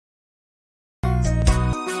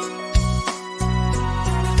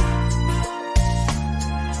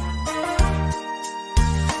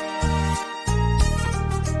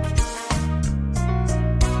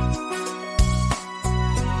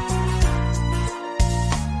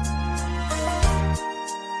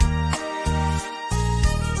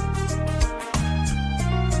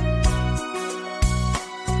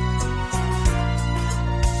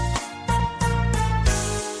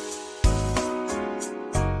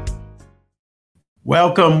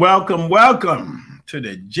Welcome, welcome, welcome to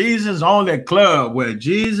the Jesus Only Club, where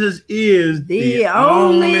Jesus is the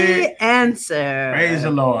only answer. Praise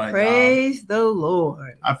the Lord. Praise the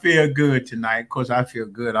Lord. I feel good tonight because I feel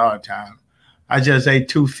good all the time. I just ate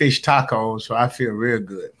 2 fish tacos, so I feel real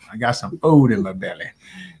good. I got some food in my belly.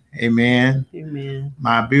 Amen. Amen.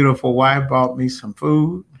 My beautiful wife bought me some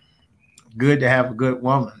food. Good to have a good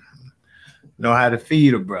woman. Know how to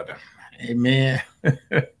feed a brother. Amen.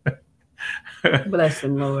 Bless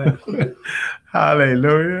him, Lord.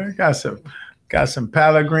 Hallelujah. Got some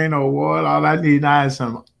Pellegrino water. All I need now is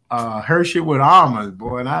some Hershey with almonds,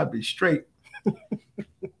 boy, and I'd be straight.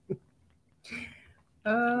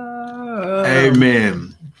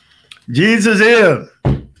 Amen. Jesus is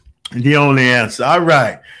the only answer. All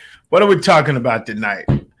right. What are we talking about tonight?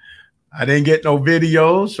 I didn't get no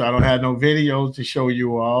videos, so I don't have no videos to show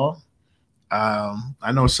you all.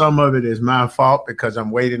 I know some of it is my fault because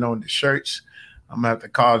I'm waiting on the shirts. I'm going to have to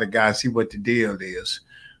call the guy, see what the deal is.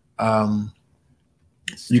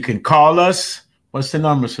 You can call us. What's the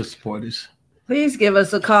number, Sister Portis? Please give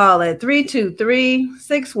us a call at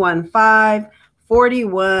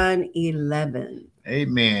 323-615-4111.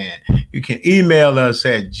 Amen. You can email us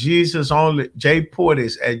at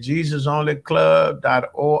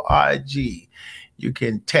JPortis@JesusOnlyClub.org. You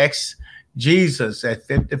can text Jesus at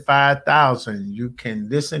 55,000. You can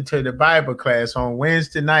listen to the Bible class on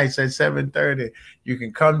Wednesday nights at 7:30. You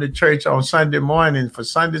can come to church on Sunday morning for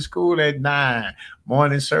Sunday school at 9.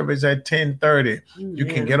 Morning service at 10:30. You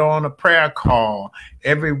can get on a prayer call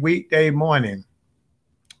every weekday morning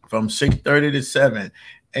from 6:30 to 7.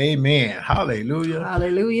 Amen. Hallelujah.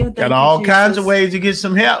 Hallelujah. Got all kinds of ways to get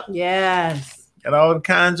some help. Yes. Got all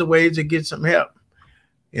kinds of ways to get some help.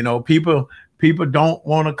 You know, people don't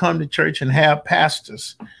want to come to church and have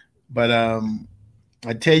pastors. But I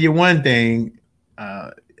tell you one thing,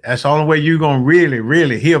 that's the only way you're going to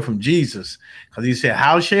really hear from Jesus. Because he said,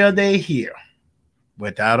 how shall they hear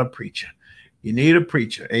without a preacher? You need a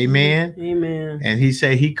preacher. Amen. Amen. And he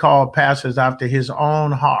said he called pastors after his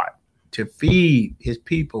own heart to feed his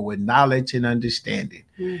people with knowledge and understanding.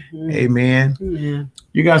 Mm-hmm. Amen. Amen.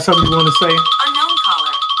 You got something you want to say? Unknown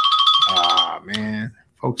caller. Ah, man.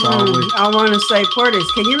 Folks always. I want to say, Portis,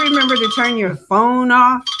 can you remember to turn your phone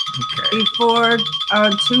off before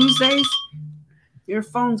Tuesdays? Your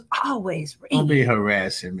phone's always ringing. Don't be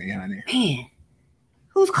harassing me, honey. Man,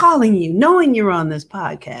 who's calling you knowing you're on this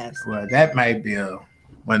podcast? Well, that might be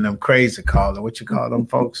one of them crazy callers. What you call them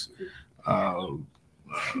folks?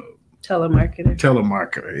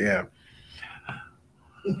 Telemarketer, yeah.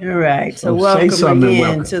 All right. So welcome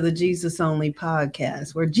again to the Jesus Only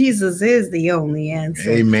podcast, where Jesus is the only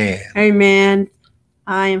answer. Amen. Amen.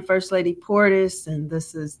 I am First Lady Portis, and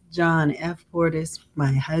this is John F. Portis,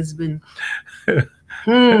 my husband.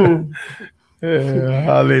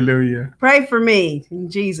 Hallelujah. Pray for me in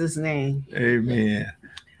Jesus' name. Amen.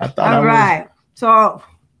 All right. So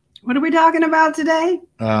what are we talking about today?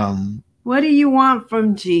 What do you want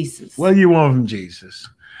from Jesus? What do you want from Jesus?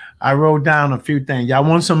 I wrote down a few things. Y'all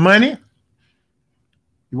want some money?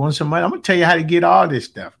 You want some money? I'm going to tell you how to get all this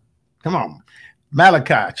stuff. Come on.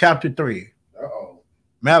 Malachi chapter 3.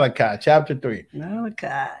 Malachi chapter 3.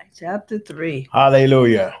 Malachi chapter 3.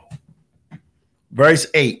 Hallelujah. Verse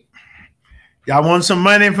 8. Y'all want some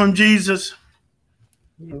money from Jesus?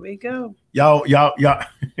 Here we go. Y'all y'all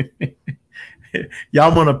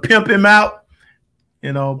want to pimp him out?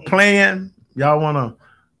 You know, playing. Y'all want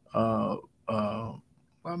to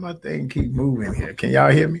why my thing keep moving here? Can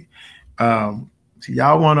y'all hear me? So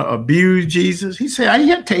y'all want to abuse Jesus? He said,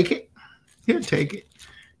 he'll take it. He'll take it.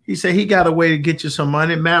 He said he got a way to get you some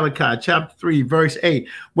money. Malachi chapter 3, verse 8.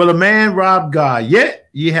 Will a man rob God? Yet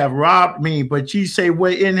ye have robbed me, but ye say,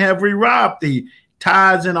 wherein have we robbed thee?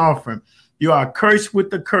 Tithes and offering. You are cursed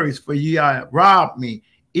with the curse, for ye have robbed me,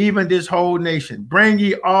 even this whole nation. Bring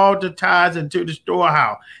ye all the tithes into the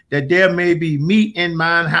storehouse, that there may be meat in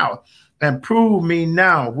mine house. And prove me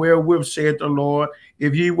now wherewith, saith the Lord,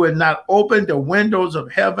 if ye would not open the windows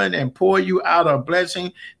of heaven and pour you out a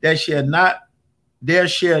blessing, there shall not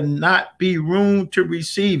be room to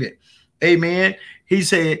receive it. Amen. He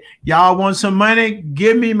said, y'all want some money?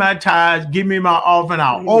 Give me my tithes, give me my offering.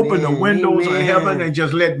 I'll open the windows of heaven and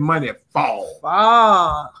just let money fall.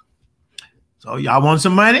 So y'all want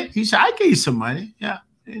some money? He said, I give you some money. Yeah,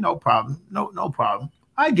 no problem. No problem.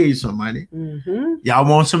 I gave you some money. Mm-hmm. Y'all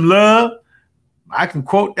want some love? I can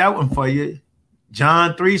quote that one for you.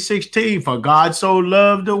 John 3:16. For God so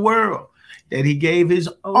loved the world that he gave his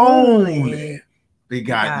only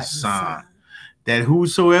begotten Son, that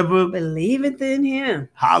whosoever believeth in him,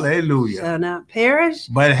 hallelujah, shall not perish,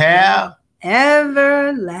 but have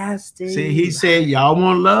Everlasting. See, he said, y'all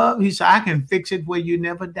want love? He said, I can fix it where you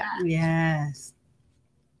never die. Yes.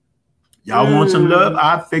 Y'all want some love?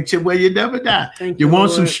 I'll fix it where you never die. You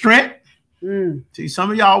want some strength? See,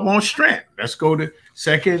 some of y'all want strength. Let's go to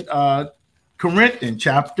 2 Corinthians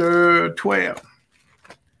chapter 12.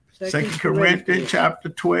 2 Corinthians chapter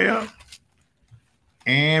 12.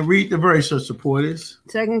 And read the verse, Sister Portis.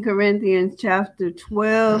 2 Corinthians chapter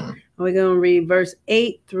 12. We're going to read verse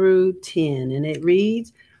 8 through 10. And it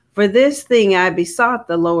reads, "For this thing I besought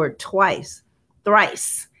the Lord thrice,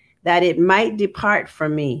 that it might depart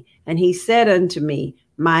from me. And he said unto me,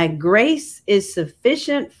 My grace is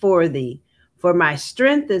sufficient for thee, for my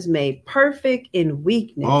strength is made perfect in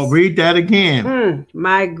weakness." Oh, read that again.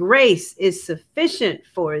 My grace is sufficient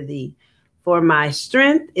for thee, for my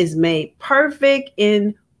strength is made perfect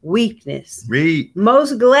in weakness. Read.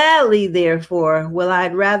 "Most gladly, therefore, will I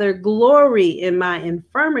rather glory in my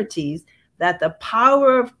infirmities, that the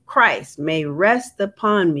power of Christ may rest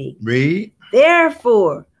upon me. Read.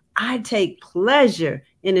 Therefore, I take pleasure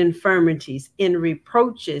in infirmities, in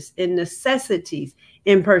reproaches, in necessities,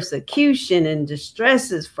 in persecution, and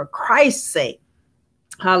distresses for Christ's sake."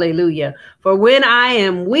 Hallelujah. "For when I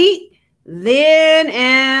am weak, then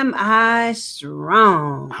am I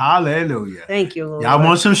strong." Hallelujah. Thank you, Lord. Y'all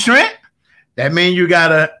want some strength? That means you got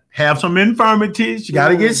to have some infirmities. You got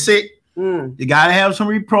to get sick. You got to have some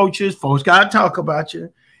reproaches. Folks got to talk about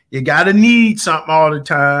you. You got to need something all the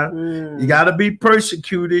time. You got to be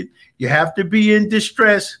persecuted. You have to be in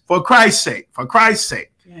distress for Christ's sake. For Christ's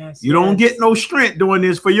sake. Yes, you don't get no strength doing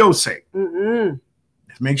this for your sake. Mm-mm.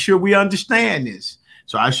 Let's make sure we understand this.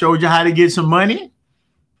 So I showed you how to get some money.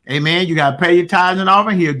 Amen. You got to pay your tithes and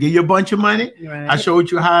offering. He'll give you a bunch of money. Right. I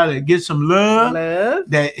showed you how to get some love.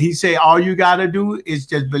 That he said, all you got to do is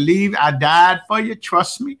just believe I died for you.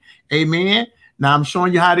 Trust me. Amen. Now I'm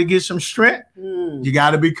showing you how to get some strength. You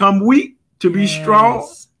got to become weak to be strong.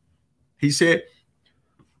 He said,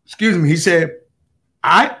 excuse me. He said,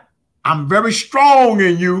 I'm very strong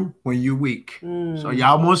in you when you're weak. So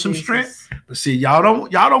y'all want some strength, but see, y'all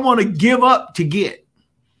don't want to give up to get.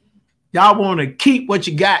 Y'all want to keep what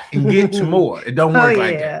you got and get some more. It don't work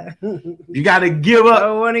like that. You got to give up. I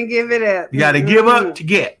don't want to give it up. You got to give up to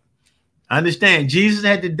get. Understand, Jesus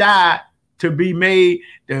had to die to be made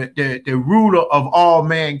the ruler of all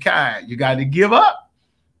mankind. You got to give up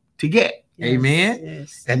to get. Yes, amen.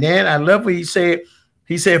 Yes. And then I love what he said.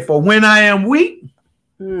 He said, "For when I am weak,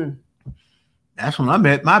 that's when I'm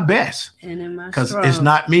at my best." Because it's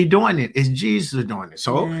not me doing it. It's Jesus doing it.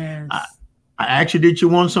 So I asked you, did you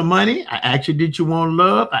want some money? I asked you, did you want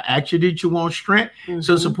love? I asked you, did you want strength?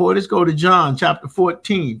 So support us. Go to John chapter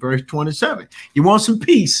 14, verse 27. You want some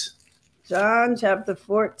peace? John chapter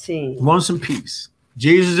 14. You want some peace?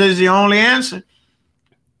 Jesus is the only answer.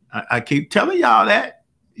 I keep telling y'all that.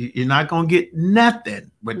 You're not going to get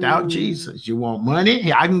nothing without Jesus. You want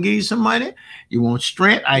money? I can give you some money. You want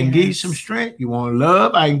strength? I can give you some strength. You want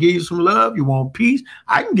love? I can give you some love. You want peace?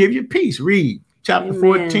 I can give you peace. Read. Chapter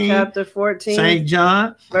 14, chapter 14, St.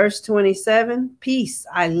 John, verse 27. "Peace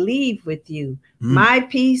I leave with you. My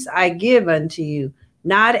peace I give unto you.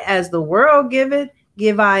 Not as the world giveth,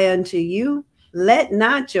 give I unto you. Let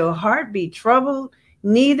not your heart be troubled,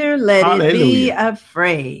 neither let it be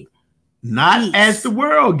afraid." Not peace. As the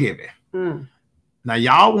world giveth. Now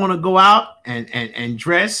y'all want to go out and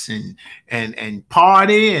dress and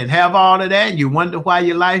party and have all of that. And you wonder why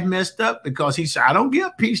your life messed up, because he said, I don't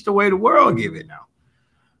give peace the way the world give it now.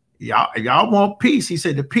 Y'all want peace. He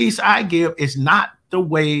said, the peace I give is not the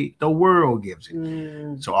way the world gives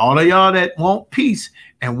it. So all of y'all that want peace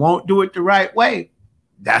and won't do it the right way,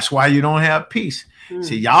 that's why you don't have peace.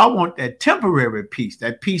 See, y'all want that temporary peace,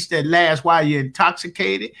 that peace that lasts while you're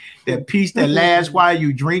intoxicated, that peace that lasts while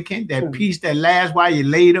you're drinking, that peace that lasts while you're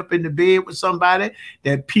laid up in the bed with somebody,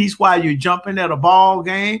 that peace while you're jumping at a ball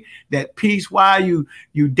game, that peace while you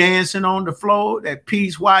dancing on the floor, that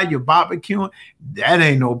peace while you're barbecuing. That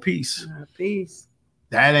ain't no peace. Peace.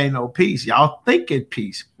 That ain't no peace. Y'all think it's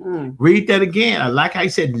peace. Read that again. Like I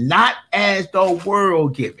said, not as the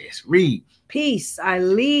world giveth. Read. "Peace I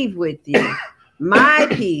leave with you. My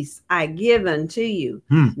peace I give unto you,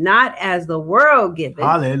 not as the world giveth.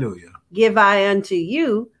 Hallelujah. Give I unto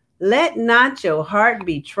you. Let not your heart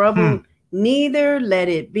be troubled, neither let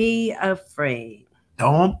it be afraid."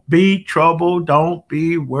 Don't be troubled. Don't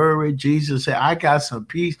be worried. Jesus said, I got some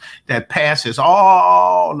peace that passes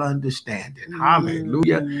all understanding.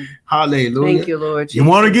 Hallelujah. Hallelujah. Thank you, Lord Jesus. You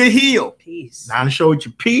want to get healed? Peace. Now I showed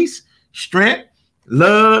you peace, strength,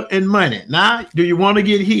 love, and money. Now, do you want to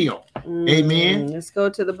get healed? Amen. Let's go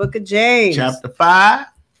to the book of James. Chapter 5,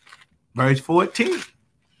 verse 14.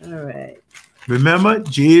 All right. Remember,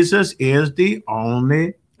 Jesus is the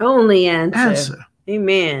only answer.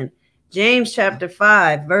 Amen. James chapter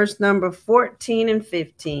 5, verse number 14 and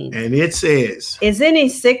 15. And it says, is any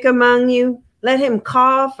sick among you? Let him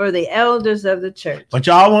call for the elders of the church. But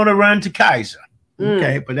y'all want to run to Kaiser.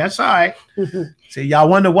 Okay, but that's all right. See, y'all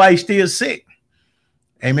wonder why he's still sick.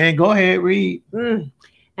 Amen. Go ahead, read. And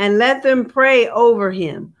let them pray over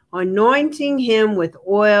him, anointing him with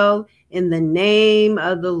oil in the name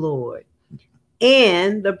of the Lord.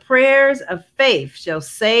 And the prayers of faith shall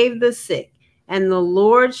save the sick, and the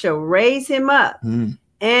Lord shall raise him up.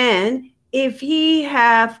 And if he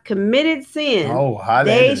have committed sin,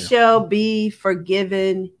 they shall be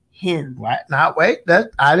forgiven him. Right now, wait.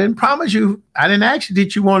 I didn't promise you. I didn't ask you,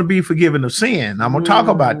 did you want to be forgiven of sin? I'm gonna talk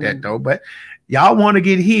about that though. But y'all want to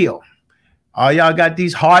get healed. All y'all got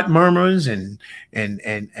these heart murmurs and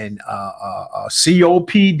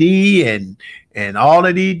COPD and all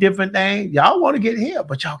of these different things. Y'all want to get healed,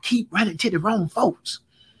 but y'all keep running to the wrong folks.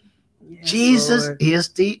 Yes, Jesus Lord. Is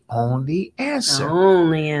the only answer. The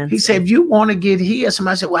only answer. He said, if you want to get healed,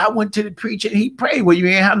 somebody said, well, I went to the preacher and he prayed. Well, you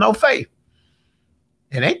ain't have no faith.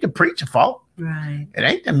 It ain't the preacher's fault. Right. It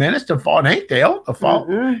ain't the minister's fault. It ain't the elder's fault.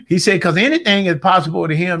 He said, because anything is possible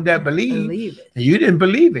to him that believe it. And you didn't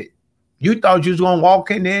believe it. You thought you was going to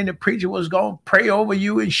walk in there and the preacher was going to pray over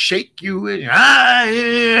you and shake you. And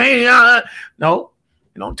No,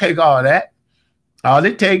 you don't take all that. All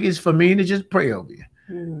it takes is for me to just pray over you.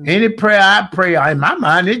 Any prayer I pray, in my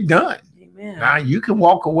mind, it's done. Amen. Now, you can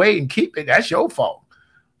walk away and keep it. That's your fault.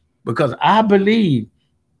 Because I believe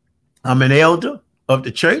I'm an elder of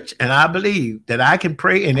the church, and I believe that I can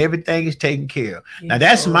pray and everything is taken care of. Yes, now,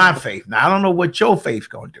 that's my faith. Now, I don't know what your faith's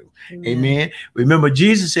going to do. Amen. Remember,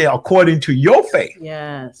 Jesus said, according to your faith.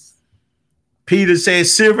 Yes. Peter said,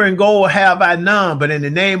 silver and gold have I none, but in the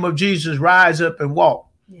name of Jesus, rise up and walk.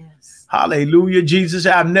 Yes. Hallelujah. Jesus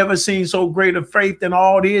said, I've never seen so great a faith in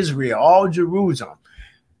all Israel, all Jerusalem.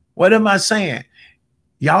 What am I saying?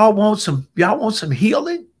 Y'all want some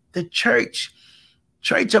healing? The church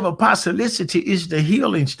of apostolicity is the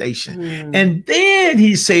healing station. And then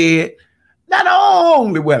he said, not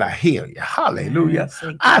only will I heal you, hallelujah,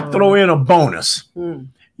 I throw in a bonus.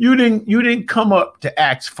 You didn't come up to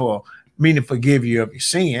ask for me to forgive you of your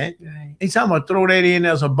sin. Right. He said, I'm going to throw that in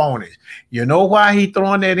as a bonus. You know why he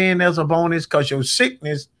throwing that in as a bonus? Because your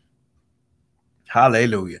sickness,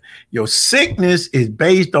 hallelujah, your sickness is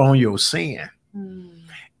based on your sin.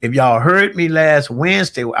 If y'all heard me last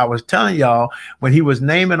Wednesday, I was telling y'all when he was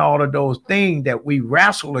naming all of those things that we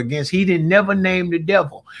wrestle against, he didn't never name the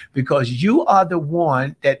devil, because you are the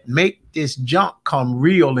one that make this junk come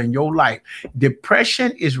real in your life.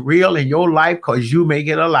 Depression is real in your life because you make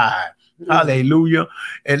it alive. Hallelujah.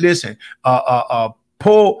 And listen,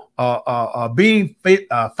 being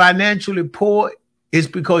financially poor is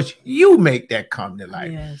because you make that come to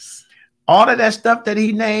life. Yes. All of that stuff that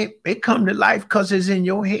he named, it come to life because it's in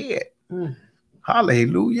your head.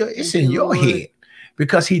 Hallelujah. It's in your head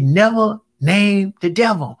because he never named the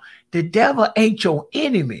devil. The devil ain't your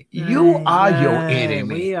enemy. You are your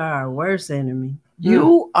enemy. We are our worst enemy.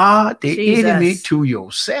 You are the enemy to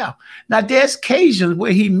yourself. Now, there's occasions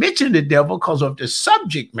where he mentioned the devil because of the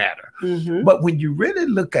subject matter. But when you really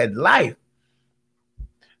look at life,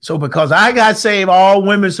 so because I got saved, all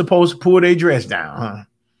women supposed to pull their dress down, huh?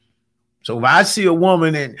 So if I see a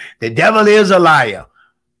woman and the devil is a liar,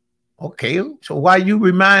 okay, so why you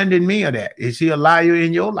reminding me of that? Is he a liar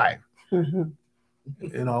in your life? You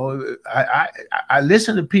know, I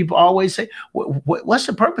listen to people always say, what's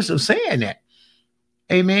the purpose of saying that?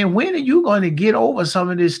 Amen. When are you going to get over some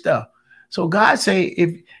of this stuff? So God say,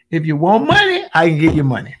 if you want money, I can give you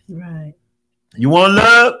money. Right. You want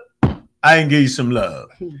love? I can give you some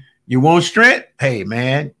love. You want strength? Hey,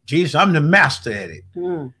 man, Jesus, I'm the master at it.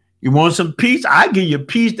 You want some peace? I give you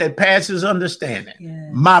peace that passes understanding.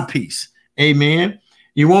 Yes. My peace. Amen.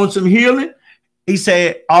 You want some healing? He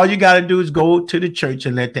said, all you got to do is go to the church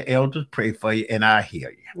and let the elders pray for you, and I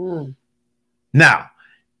heal you. Now,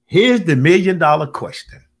 here's the $1 million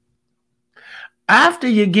question. After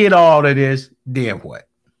you get all of this, then what?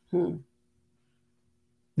 Then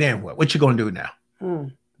what? What you going to do now?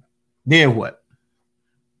 Then what?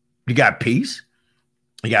 You got peace.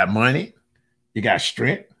 You got money. You got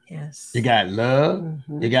strength. Yes. You got love.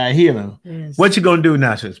 You got healing. Yes. What you going to do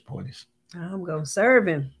now, Sister Portis? I'm going to serve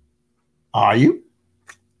him. Are you?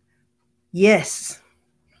 Yes.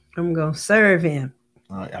 I'm going to serve him.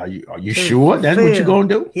 Are you sure that's what you're going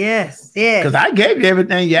to do? Yes. Yes. Because I gave you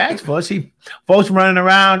everything you asked for. See, folks running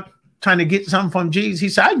around trying to get something from Jesus. He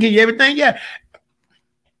said, I give you everything. Yeah.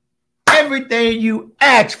 Everything you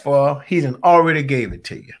asked for, he done already gave it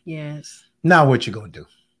to you. Yes. Now what you gonna do?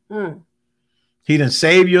 Mm. He done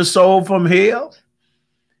saved your soul from hell.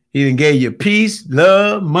 He done gave you peace,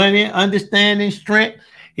 love, money, understanding, strength.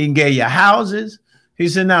 He done gave you houses. He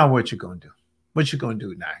said, now what you gonna do? What you gonna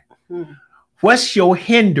do now? Mm. What's your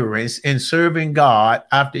hindrance in serving God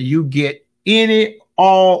after you get any,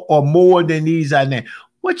 all, or more than these I named?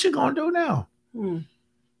 What you gonna do now? Mm.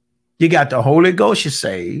 You got the Holy Ghost, you're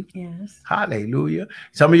saved. Yes. Hallelujah.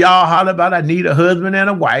 Some of y'all holler about, I need a husband and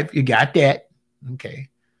a wife. You got that. Okay.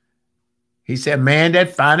 He said, man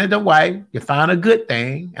that findeth a wife, you find a good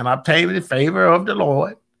thing and obtain the favor of the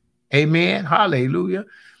Lord. Amen. Hallelujah.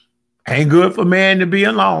 Ain't good for man to be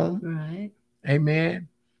alone. Right. Amen.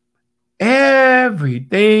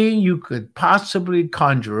 Everything you could possibly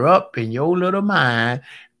conjure up in your little mind,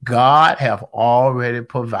 God have already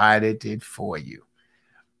provided it for you.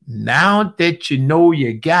 Now that you know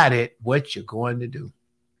you got it, what you going to do?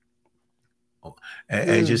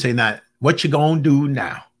 As you say, now, what you going to do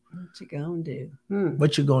now? What you gonna do?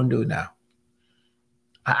 What you going to do now?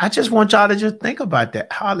 I just want y'all to just think about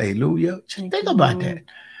that. Hallelujah. Just think about that.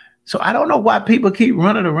 So I don't know why people keep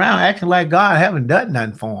running around acting like God haven't done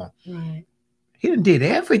nothing for them. Right. He done did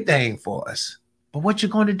everything for us. But what you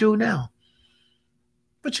going to do now?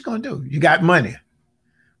 What you going to do? You got money.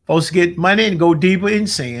 Folks get money and go deeper in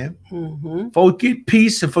sin. Mm-hmm. Folks get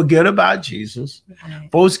peace and forget about Jesus. Right.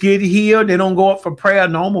 Folks get healed. They don't go up for prayer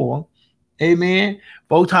no more. Amen.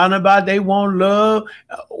 Folks talking about they want love.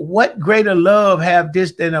 What greater love have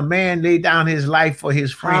this than a man lay down his life for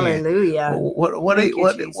his friend? Hallelujah. What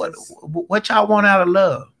y'all want out of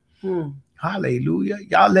love? Mm. Hallelujah.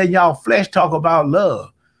 Y'all letting y'all flesh talk about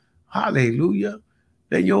love. Hallelujah.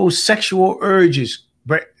 Then your sexual urges,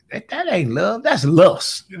 that ain't love. That's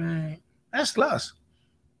lust. Right. That's lust.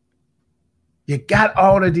 You got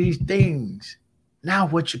all of these things. Now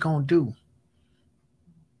what you gonna do?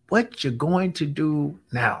 What you going to do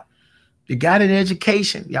now? You got an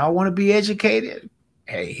education. Y'all want to be educated?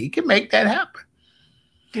 Hey, he can make that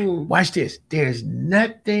happen. Watch this. There's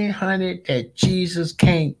nothing, honey, that Jesus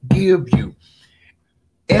can't give you.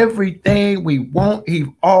 Everything we want, he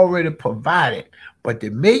already provided. But the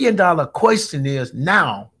 $1 million question is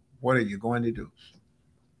now, what are you going to do?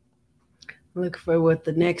 Look for what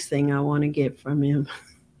the next thing I want to get from him.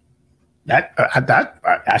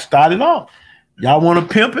 I started off. Y'all want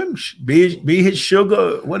to pimp him? Be his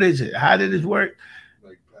sugar. What is it? How did this work?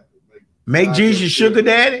 Make Jesus sugar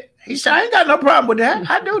daddy? He said, I ain't got no problem with that.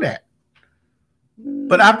 I do that.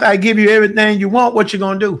 But after I give you everything you want, what you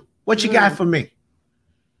going to do? What you got for me?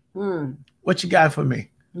 What you got for me?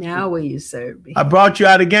 Now will you serve me? I brought you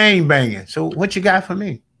out of gang banging. So what you got for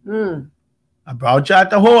me? I brought you out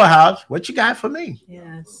the whorehouse. What you got for me?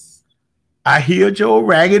 Yes. I healed your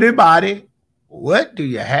raggedy body. What do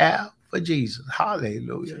you have for Jesus?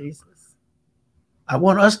 Hallelujah. Jesus. I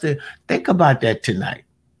want us to think about that tonight.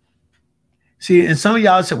 See, and some of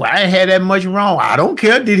y'all say, well, I ain't had that much wrong. I don't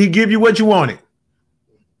care. Did he give you what you wanted?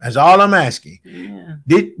 That's all I'm asking. Yeah.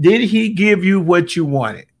 Did he give you what you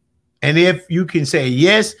wanted? And if you can say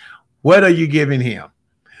yes, what are you giving him?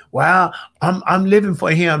 Well, I'm living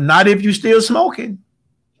for him. Not if you still smoking.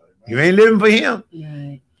 You ain't living for him.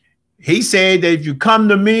 Right. He said that if you come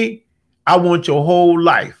to me, I want your whole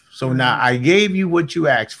life. So now I gave you what you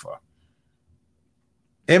asked for.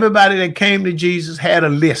 Everybody that came to Jesus had a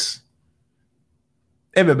list.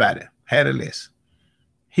 Everybody had a list.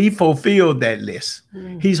 He fulfilled that list.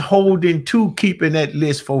 He's holding to keeping that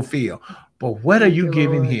list fulfilled. But what are you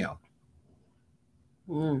giving him?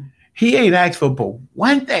 He ain't asked for but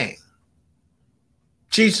one thing.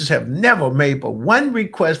 Jesus have never made but one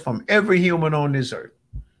request from every human on this earth.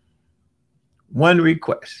 One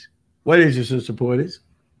request. What is it, Sister Portis?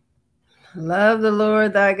 Love the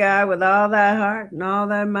Lord thy God with all thy heart and all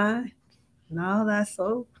thy mind and all thy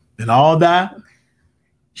soul. And all thy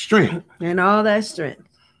strength. And all thy strength.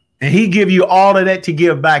 And he give you all of that to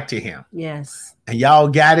give back to him. Yes. And y'all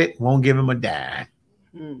got it, won't give him a dime.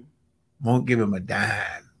 Won't give him a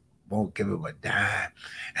dime. Won't give him a dime.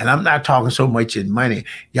 And I'm not talking so much in money.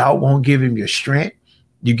 Y'all won't give him your strength.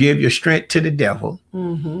 You give your strength to the devil.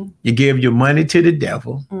 You give your money to the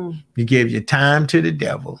devil. You give your time to the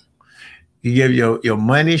devil. You give your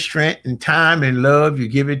money, strength, and time and love. You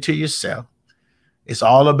give it to yourself. It's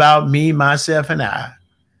all about me, myself, and I.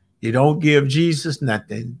 You don't give Jesus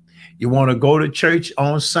nothing. You want to go to church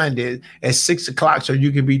on Sunday at 6 o'clock so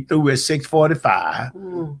you can be through at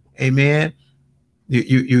 6:45. Amen.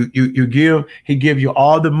 He give you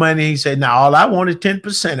all the money. He said, now all I want is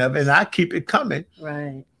 10% of it, and I keep it coming.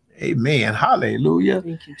 Right. Amen. Hallelujah.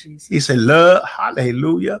 Thank you, Jesus. He said, love,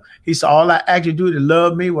 hallelujah. He said, all I ask you to do is to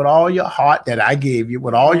love me with all your heart that I gave you,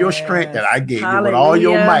 with all your strength that I gave you, with all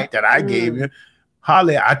your might that I gave you.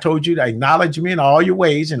 Hallelujah. I told you to acknowledge me in all your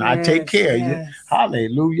ways, and I take care of you.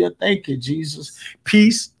 Hallelujah. Thank you, Jesus.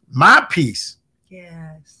 Peace, my peace.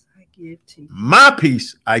 Yes, I give to you. My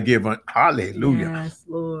peace I give unto hallelujah. Yes,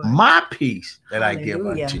 Lord. My peace that I give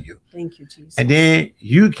unto you. Thank you, Jesus. And then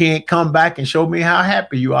you can't come back and show me how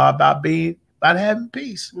happy you are about having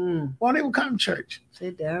peace. Won't even come to church.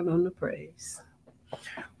 Sit down on the praise.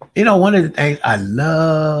 You know, one of the things I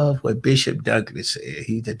love what Bishop Douglas said.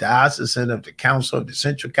 He's the diocesan of the Council of the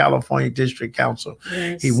Central California District Council.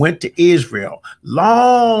 Yes. He went to Israel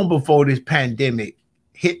long before this pandemic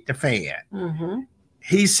hit the fan.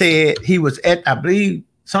 He said he was at, I believe,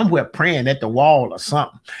 somewhere praying at the wall or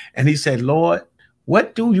something. And he said, Lord,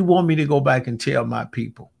 what do you want me to go back and tell my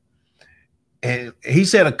people? And he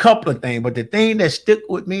said a couple of things, but the thing that stuck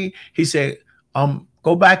with me, he said,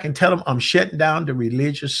 go back and tell them I'm shutting down the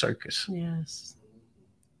religious circus. Yes.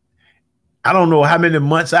 I don't know how many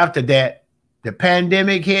months after that, the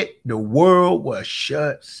pandemic hit, the world was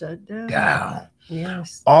shut down.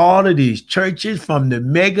 Yes. All of these churches from the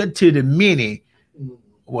mega to the mini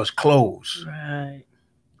was closed. Right.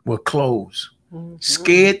 Were closed.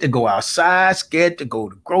 Scared to go outside, scared to go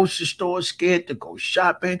to grocery stores, scared to go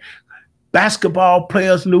shopping. Basketball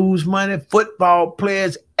players lose money, football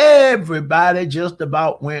players, everybody just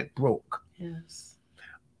about went broke. Yes.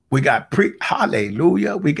 We got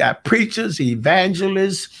hallelujah. We got preachers,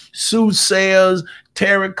 evangelists, soothsayers,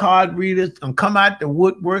 tarot card readers, and come out the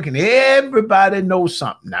woodwork, and everybody knows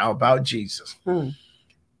something now about Jesus.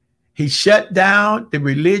 He shut down the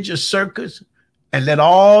religious circus and let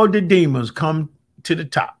all the demons come to the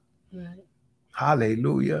top. Right.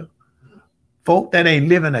 Hallelujah. Folk that ain't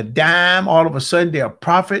living a dime, all of a sudden they're a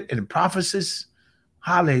prophet and prophetess.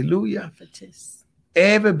 Hallelujah. Prophetess.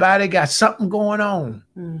 Everybody got something going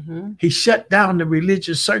on. He shut down the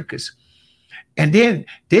religious circus. And then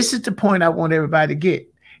this is the point I want everybody to get.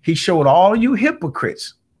 He showed all you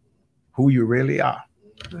hypocrites who you really are.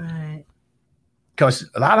 Right. Because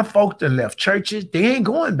a lot of folks that left churches, they ain't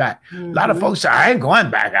going back. A lot of folks say, I ain't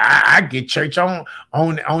going back. I get church on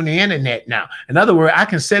the internet now. In other words, I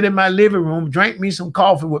can sit in my living room, drink me some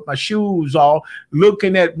coffee with my shoes off,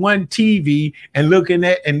 looking at one TV and looking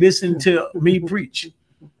at and listening to me preach.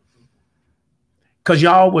 Because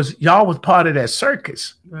y'all was part of that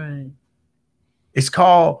circus. Right. It's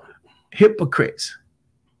called hypocrites.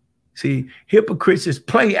 See, hypocrites is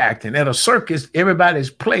play acting. At a circus,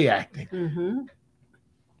 everybody's play acting.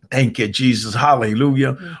 Thank you, Jesus.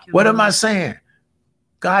 Hallelujah. What am I saying?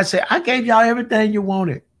 God said, I gave y'all everything you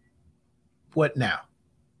wanted. What now?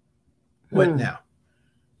 What now?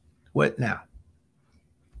 What now?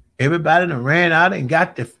 Everybody done ran out and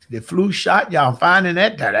got the flu shot. Y'all finding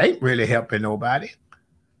that ain't really helping nobody.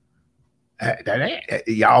 That ain't,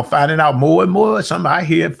 y'all finding out more and more. I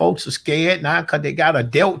hear folks are scared now because they got a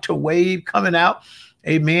Delta wave coming out.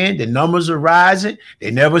 Amen. The numbers are rising.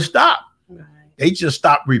 They never stop. Right. They just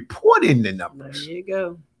stop reporting the numbers. There you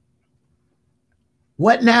go.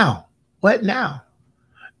 What now? What now?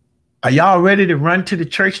 Are y'all ready to run to the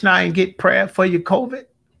church now and get prayer for your COVID?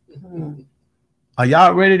 Are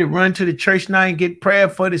y'all ready to run to the church now and get prayer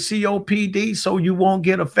for the COPD so you won't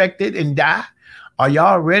get affected and die? Are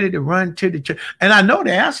y'all ready to run to the church? And I know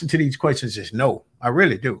the answer to these questions is no. I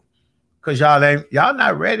really do. Because y'all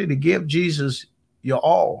not ready to give Jesus your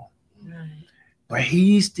all. Right. But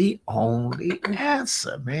he's the only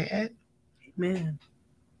answer, man. Amen.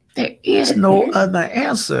 There is no other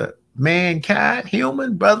answer. Mankind,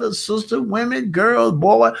 human, brothers, sisters, women, girls,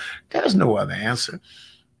 boy, there's no other answer.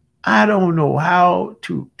 I don't know how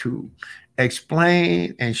to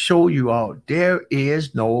explain and show you all. There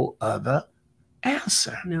is no other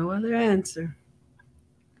answer. No other answer.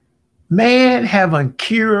 Man haven't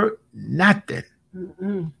cured nothing.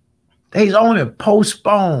 They's only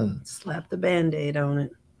postponed. Slap the Band-Aid on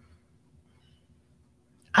it.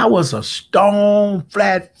 I was a stone,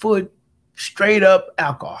 flat-foot, straight-up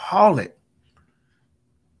alcoholic.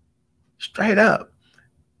 Straight up.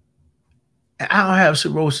 And I don't have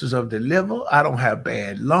cirrhosis of the liver. I don't have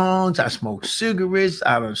bad lungs. I smoke cigarettes.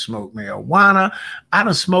 I don't smoke marijuana. I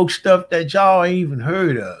don't smoke stuff that y'all ain't even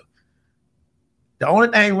heard of. The only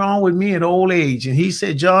thing wrong with me in old age, and he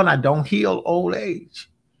said, John, I don't heal old age.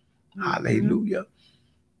 Hallelujah.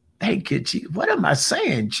 Thank you, Jesus. What am I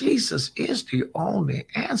saying? Jesus is the only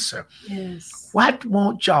answer. Yes. What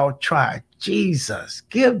won't y'all try? Jesus.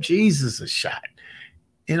 Give Jesus a shot.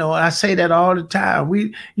 You know, I say that all the time.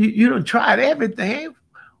 You done tried everything.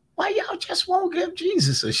 Why y'all just won't give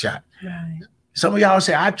Jesus a shot? Right. Some of y'all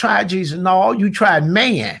say, I tried Jesus. No, you tried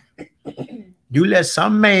man. You let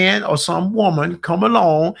some man or some woman come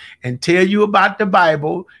along and tell you about the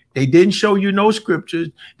Bible. They didn't show you no scriptures.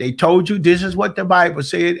 They told you this is what the Bible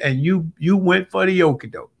said, and you went for the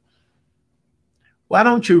okie-doke. Why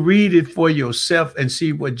don't you read it for yourself and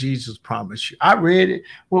see what Jesus promised you? I read it,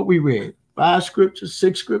 what we read, 5 scriptures,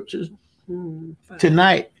 6 scriptures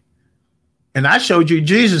tonight. And I showed you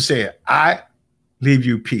Jesus said, I leave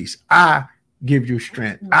you peace. I give you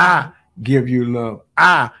strength. I give you love.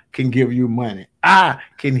 I can give you money. I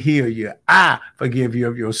can heal you. I forgive you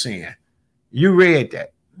of your sin. You read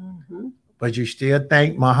that. But you still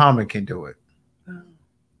think Muhammad can do it.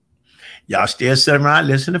 Y'all still sitting around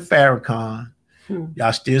listening to Farrakhan.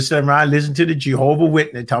 Y'all still sitting around listening to the Jehovah's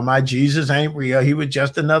Witness talking about Jesus ain't real. He was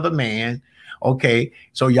just another man. Okay,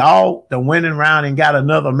 so y'all done went around and got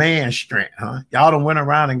another man's strength, huh? Y'all done went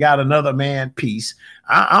around and got another man peace.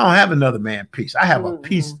 I don't have another man peace. I have a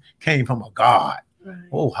peace came from a God. Right.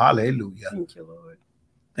 Oh, hallelujah. Thank you, Lord.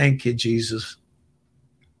 Thank you, Jesus.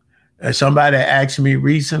 Somebody asked me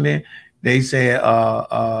recently, they said,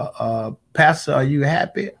 Pastor, are you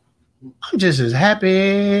happy? I'm just as happy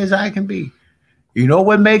as I can be. You know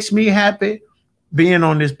what makes me happy? Being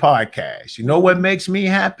on this podcast. You know what makes me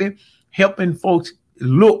happy? Helping folks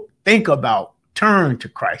think about, turn to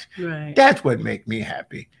Christ. Right. That's what makes me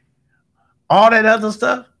happy. All that other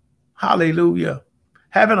stuff, hallelujah.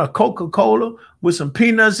 Having a Coca-Cola with some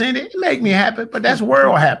peanuts in it make me happy, but that's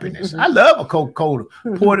world happiness. I love a Coca-Cola.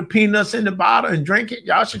 Pour the peanuts in the bottle and drink it.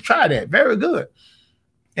 Y'all should try that. Very good.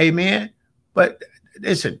 Amen. But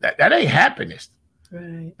listen, that ain't happiness.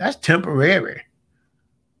 Right. That's temporary.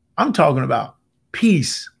 I'm talking about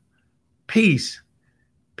peace. Peace.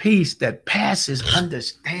 Peace that passes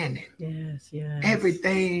understanding. Yes, yes.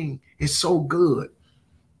 Everything is so good.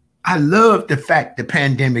 I love the fact the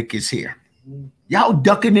pandemic is here. Y'all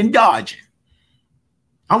ducking and dodging.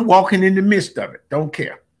 I'm walking in the midst of it. Don't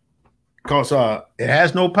care. Because it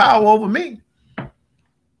has no power over me.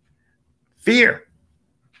 Fear.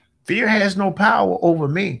 Fear has no power over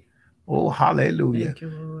me. Oh, hallelujah. Thank you,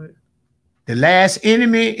 Lord. The last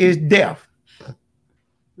enemy is death.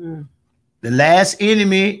 The last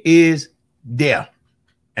enemy is death.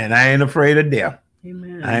 And I ain't afraid of death.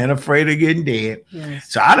 Amen. I ain't afraid of getting dead.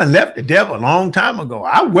 Yes. So I done left the devil a long time ago.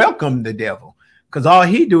 I welcome the devil because all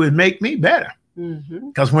he do is make me better.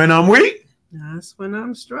 Because when I'm weak, that's when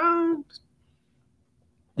I'm strong.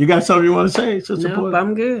 You got something you want to say, Sister Nope, Porter?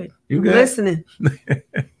 I'm good. You good? Listening.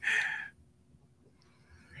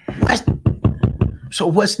 So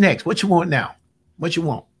what's next? What you want now? What you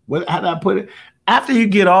want? How do I put it? After you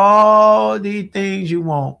get all these things you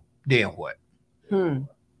want, then what? Then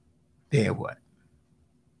what?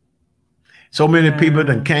 So many people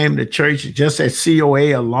that came to church just at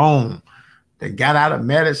COA alone. They got out of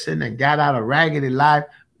medicine and got out of raggedy life.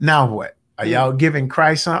 Now what? Are y'all giving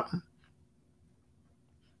Christ something?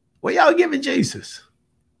 What y'all giving Jesus?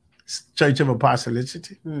 Church of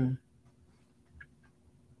Apostolicity.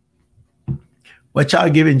 What y'all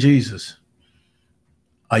giving Jesus?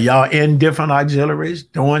 Are y'all in different auxiliaries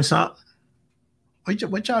doing something?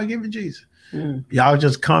 What y'all giving Jesus? Y'all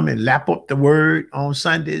just come and lap up the word on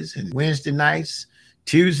Sundays and Wednesday nights,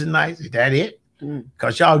 Tuesday nights. Is that it?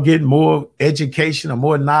 Because y'all getting more education or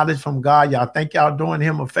more knowledge from God. Y'all think y'all doing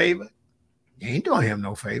him a favor? You ain't doing him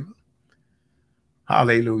no favor.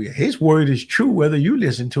 Hallelujah. His word is true whether you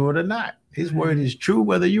listen to it or not. His word is true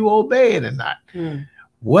whether you obey it or not.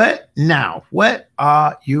 What now? What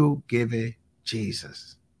are you giving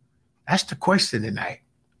Jesus? That's the question tonight.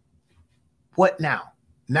 What now?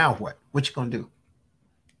 Now what? What you gonna do?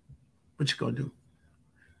 What you gonna do?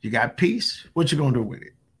 You got peace? What you gonna do with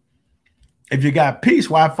it? If you got peace,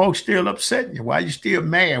 why folks still upsetting you? Why you still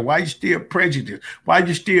mad? Why you still prejudiced? Why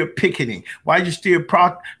you still picketing? Why you still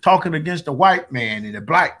talking against the white man and the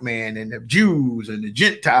black man and the Jews and the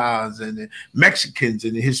Gentiles and the Mexicans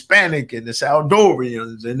and the Hispanic and the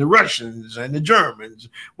Salvadorians and the Russians and the Germans?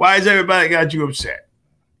 Why has everybody got you upset?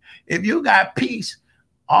 If you got peace,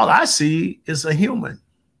 all I see is a human.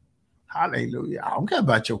 Hallelujah. I don't care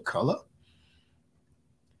about your color.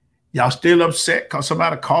 Y'all still upset because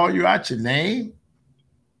somebody called you out your name?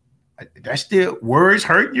 That still words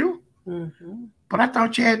hurt you? But I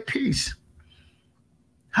thought you had peace.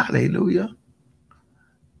 Hallelujah.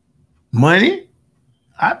 Money?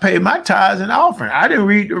 I pay my tithes and offering. I didn't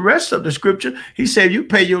read the rest of the scripture. He said, you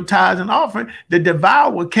pay your tithes and offering. The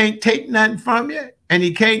devourer can't take nothing from you, and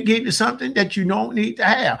he can't give you something that you don't need to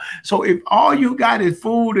have. So if all you got is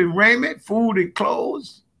food and raiment, food and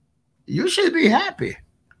clothes, you should be happy.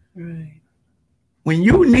 Right. when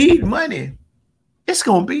you need money, it's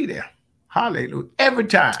going to be there. Hallelujah. Every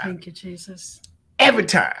time. Thank you, Jesus. Every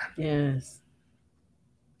time. Yes.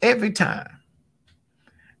 Every time.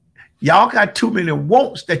 Y'all got too many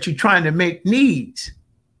wants that you're trying to make needs.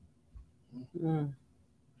 Mm.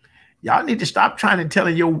 Y'all need to stop trying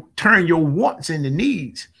to turn your wants into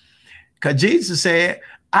needs. Because Jesus said,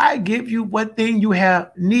 I give you what thing you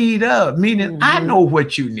have need of, meaning I know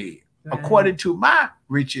what you need according to my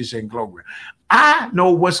riches and glory. I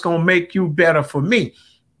know what's going to make you better for me.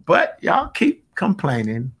 But y'all keep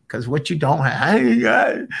complaining because what you don't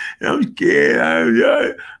have, I'm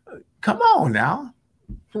scared. Come on now.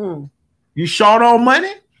 You short on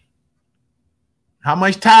money? How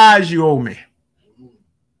much tithes you owe me?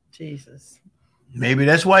 Jesus. Maybe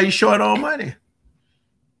that's why you're short on money.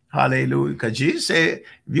 Hallelujah. Because Jesus said,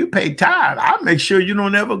 if you pay tithe, I'll make sure you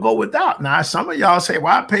don't ever go without. Now, some of y'all say,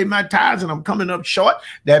 well, I pay my tithes and I'm coming up short.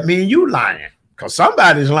 That means you lying. Because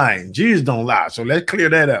somebody's lying. Jesus don't lie. So let's clear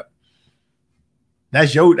that up.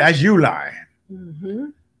 That's you lying. Mm-hmm.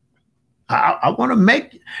 I want to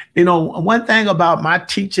make, one thing about my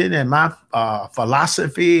teaching and my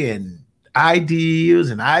philosophy and ideas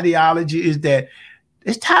and ideology is that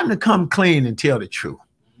it's time to come clean and tell the truth.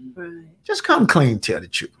 Right. Just come clean, tell the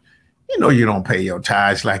truth. You don't pay your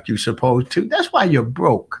tithes like you're supposed to. That's why you're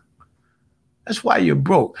broke. That's why you're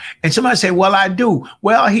broke. And somebody say, well, I do.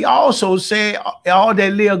 Well, he also said, all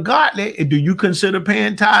that live godly, do you consider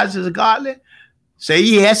paying tithes as godly? Say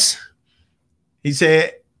yes. He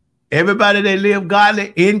said, everybody that live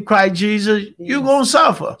godly in Christ Jesus, you're going to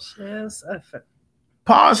suffer. Shall suffer.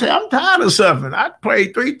 Paul said, I'm tired of suffering. I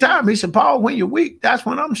prayed 3 times. He said, Paul, when you're weak, that's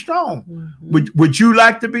when I'm strong. Mm-hmm. Would you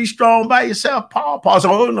like to be strong by yourself, Paul? Paul said,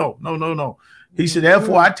 oh, no. He said,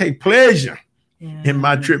 therefore, I take pleasure in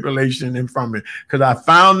my tribulation and from it. Because I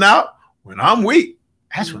found out when I'm weak,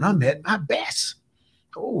 that's when I'm at my best.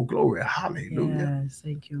 Oh, glory. Hallelujah. Yes,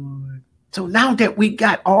 thank you, Lord. So now that we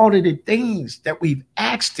got all of the things that we've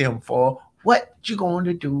asked him for, what you going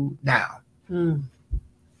to do now?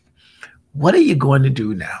 What are you going to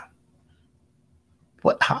do now?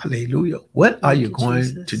 Hallelujah. What are you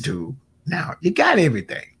going to do now? You got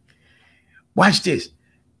everything. Watch this.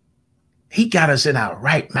 He got us in our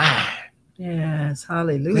right mind. Yes,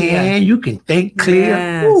 hallelujah. Man, you can think clear.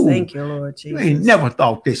 Yes, ooh, thank you, Lord Jesus. You ain't never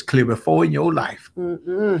thought this clear before in your life.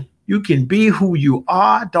 You can be who you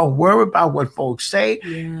are. Don't worry about what folks say.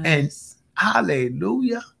 Yes. And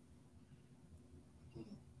hallelujah.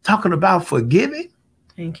 Talking about forgiving.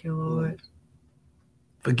 Thank you, Lord.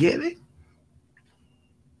 Forgiving.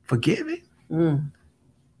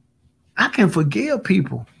 I can forgive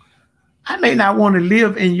people. I may not want to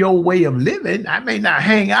live in your way of living. I may not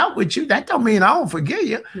hang out with you. That don't mean I don't forgive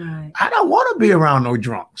you. Right. I don't want to be around no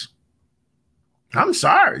drunks. I'm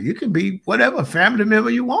sorry. You can be whatever family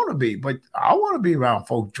member you want to be, but I want to be around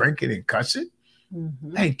folks drinking and cussing.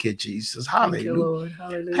 Thank you, Jesus. Hallelujah. Thank you, Lord.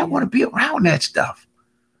 Hallelujah. I want to be around that stuff.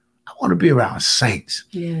 I want to be around saints.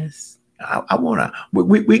 Yes. I want to,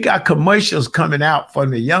 we got commercials coming out for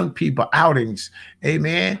the young people outings.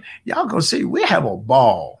 Amen. Y'all gonna see, we have a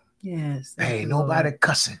ball. Yes. Ain't nobody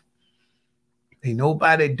cussing. Ain't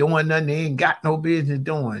nobody doing nothing they ain't got no business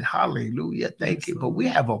doing. Hallelujah. Thank you. But we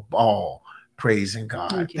have a ball praising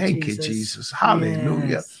God. Thank you, Jesus. Hallelujah.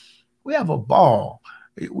 Yes. We have a ball.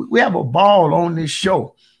 We have a ball on this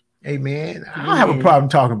show. Amen. I don't have a problem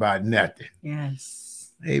talking about nothing.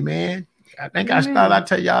 Yes. Amen. I think I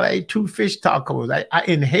tell y'all I ate 2 fish tacos. I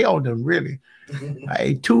inhaled them, really. I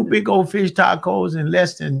ate 2 big old fish tacos in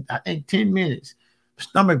less than, I think, 10 minutes.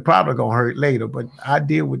 Stomach probably going to hurt later, but I'll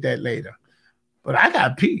deal with that later. But I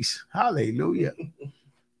got peace. Hallelujah.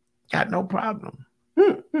 Got no problem.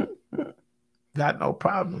 Got no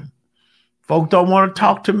problem. Folks don't want to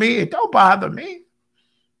talk to me. It don't bother me.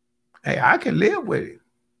 Hey, I can live with it.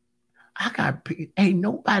 I got peace. Ain't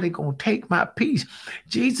nobody going to take my peace.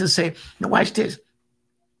 Jesus said, now watch this.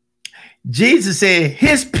 Jesus said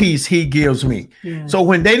his peace he gives me. Yes. So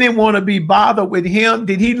when they didn't want to be bothered with him,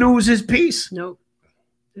 did he lose his peace? Nope.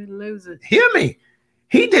 Didn't lose it. Hear me.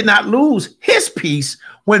 He did not lose his peace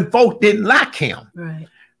when folk didn't like him. Right.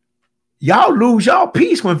 Y'all lose y'all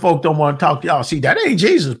peace when folk don't want to talk to y'all. See, that ain't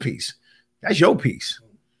Jesus' peace. That's your peace.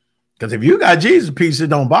 Because if you got Jesus' peace, it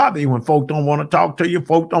don't bother you when folk don't want to talk to you.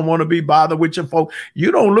 Folk don't want to be bothered with your folk.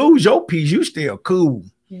 You don't lose your peace. You still cool.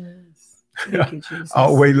 Yes. Thank you, Jesus.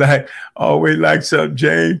 always like something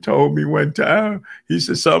James told me one time. He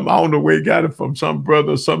said something, I don't know where he got it from, some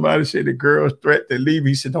brother or somebody said the girl's threat to leave.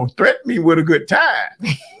 He said, don't threaten me with a good time.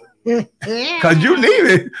 Because you leave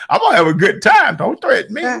it, I'm going to have a good time. Don't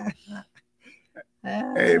threaten me.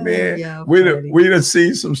 Amen. Yeah, we done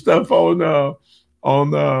seen some stuff on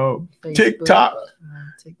on TikTok.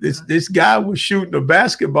 This guy was shooting a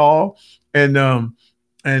basketball, and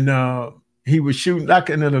he was shooting like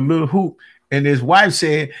in a little hoop, and his wife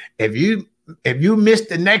said, if you miss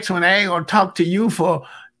the next one, I ain't gonna talk to you for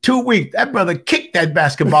 2 weeks. That brother kicked that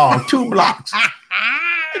basketball 2 blocks.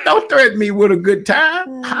 Don't threaten me with a good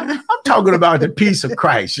time. I'm talking about the peace of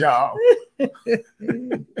Christ, y'all.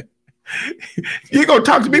 You gonna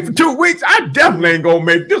talk to me for 2 weeks? I definitely ain't gonna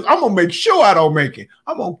make this. I'm gonna make sure I don't make it.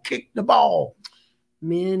 I'm gonna kick the ball.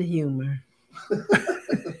 Men humor.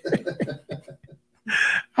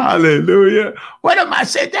 Hallelujah. What am I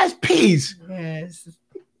saying? That's peace. Yes.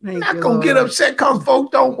 I'm not gonna get upset because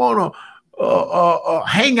folks don't want to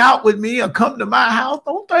hang out with me or come to my house.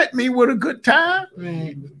 Don't threaten me with a good time.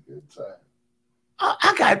 Right.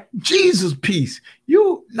 I got Jesus' peace.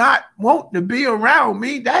 You not wanting to be around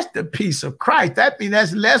me, that's the peace of Christ. That means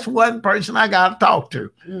that's less one person I got to talk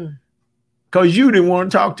to. Because you didn't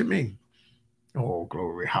want to talk to me. Oh,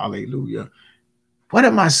 glory. Hallelujah. What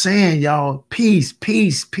am I saying, y'all? Peace,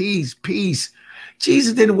 peace, peace, peace.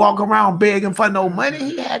 Jesus didn't walk around begging for no money.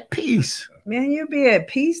 He had peace. Man, you'll be at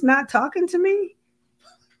peace not talking to me?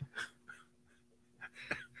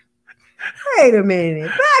 Wait a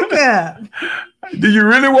minute. Back up. Do you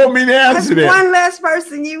really want me to answer that? One less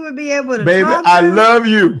person you would be able to Baby, talk to? I love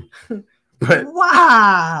you. But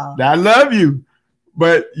wow. I love you.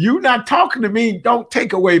 But you not talking to me don't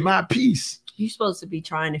take away my peace. You're supposed to be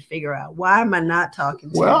trying to figure out, why am I not talking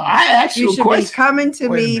to you? Well, I asked you a question. You should be coming to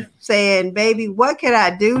me saying, baby, what can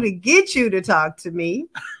I do to get you to talk to me?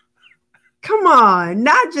 Come on,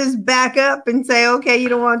 not just back up and say, okay, you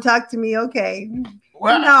don't want to talk to me. Okay.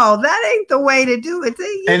 Well, no, that ain't the way to do it.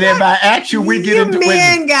 If I ask you, we get into it.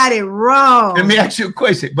 Men got it wrong. Let me ask you a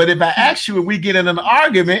question. But if I ask you and we get in an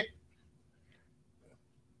argument.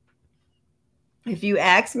 If you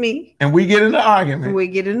ask me. And we get in an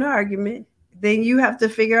argument. Then you have to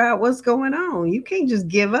figure out what's going on. You can't just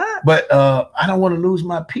give up. But I don't want to lose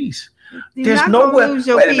my peace. There's no way. Wait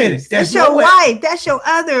a minute. That's your wife. That's your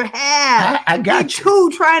other half. I got you.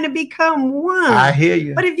 Two trying to become one. I hear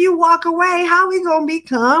you. But if you walk away, how are we gonna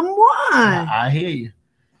become one? I hear you.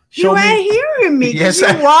 You ain't hearing me. Yes,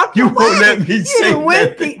 you walked away. You won't let me say You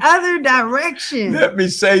went the other direction. Let me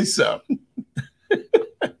say something.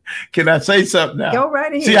 Can I say something now? Go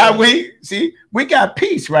right ahead. See how we got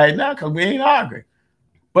peace right now because we ain't arguing.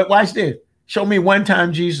 But watch this. Show me one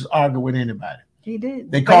time Jesus argued with anybody. He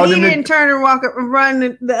did. They called him. He didn't turn and walk and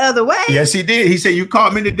run the other way. Yes, he did. He said, "You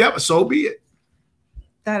called me the devil, so be it."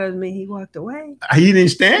 That doesn't mean he walked away. He didn't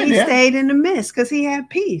stand there. He stayed in the midst because he had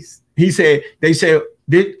peace. He said, "They said,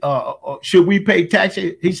 should we pay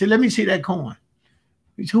taxes?" He said, "Let me see that coin."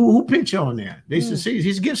 He said, who put you on there? They said, "See,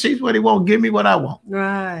 he's give sees what he won't give me what I want."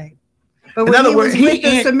 Right. But when he was with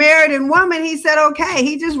the Samaritan woman, he said, okay,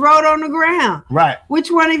 he just wrote on the ground. Right. Which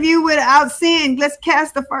one of you without sin, let's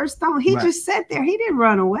cast the first stone. He just sat there. He didn't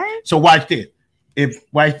run away. So watch this.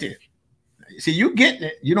 Watch this. See, you getting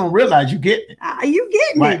it. You don't realize you getting it. You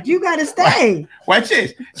getting it. You got to stay. Watch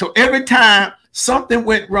this. So every time something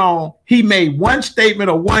went wrong, he made one statement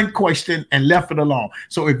or one question and left it alone.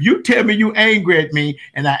 So if you tell me you angry at me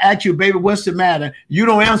and I ask you, baby, what's the matter? You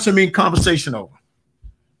don't answer me, conversation over.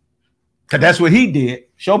 Because that's what he did.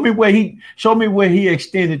 Show me where he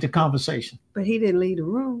extended the conversation. But he didn't leave the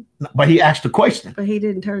room. But he asked the question. But he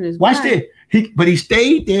didn't turn his back. Watch this. But he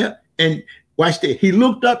stayed there and watch this. He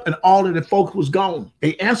looked up and all of the folks was gone.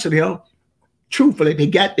 They answered him truthfully.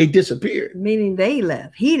 They disappeared. Meaning they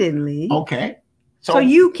left. He didn't leave. Okay. So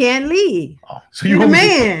you can't leave. So you're the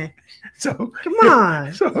man. So come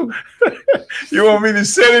on. So you want me to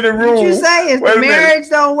sit in the room? What you say is the marriage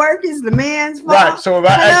don't work, it's the man's fault. Right. So if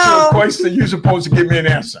I ask you a question, you're supposed to give me an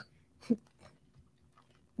answer.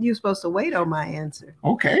 You're supposed to wait on my answer.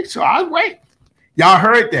 Okay, so I'll wait. Y'all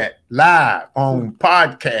heard that live on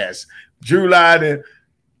podcast, July the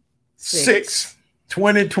 6th,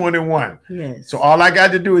 2021. Yes. So all I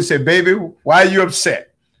got to do is say, baby, why are you upset?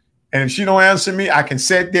 And if she don't answer me, I can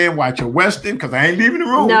sit there and watch a Western because I ain't leaving the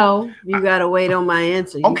room. No, you got to wait on my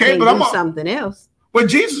answer. You okay, can't but do something else. But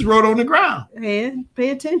Jesus wrote on the ground. And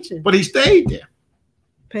pay attention. But he stayed there.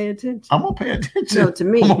 Pay attention. I'm going to pay attention. No, to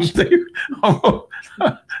me.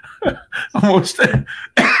 I'm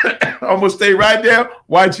gonna stay right there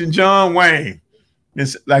watching John Wayne.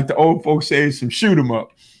 It's like the old folks say, some shoot 'em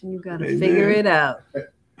up. You got to figure it out.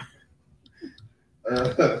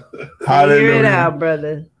 Figure it out,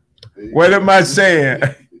 brother. What am I saying?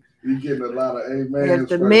 You getting a lot of amens. If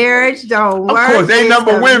the marriage don't work, of course, they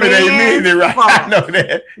number women ain't mean it right. I know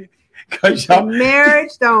that. Cause The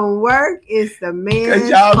marriage don't work. It's the man's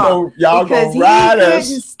y'all fault. y'all Because gonna he ride couldn't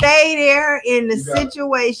us. stay there in the You got-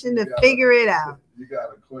 situation to you got- figure it out. You got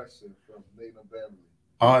a question from Nina Beverly.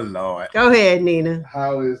 Oh Lord. Go ahead, Nina.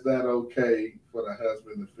 How is that okay for the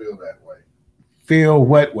husband to feel that way? Feel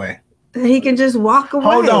what way? He can just walk away.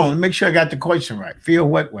 Hold on. Make sure I got the question right. Feel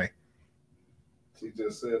what way? She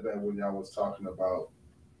just said that when y'all was talking about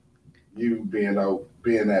you being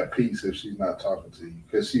at peace if she's not talking to you.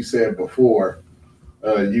 Because she said before,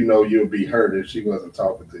 you'll be hurt if she wasn't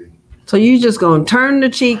talking to you. So you just gonna turn the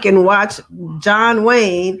cheek and watch John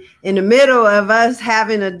Wayne in the middle of us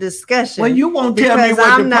having a discussion. Well, you won't tell me because what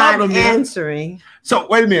I'm the not problem is. answering. So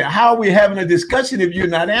wait a minute. How are we having a discussion if you're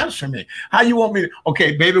not answering me? How you want me to?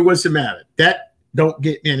 Okay, baby, what's the matter? That don't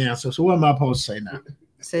get me an answer. So what am I supposed to say now?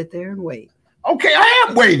 Sit there and wait. Okay, I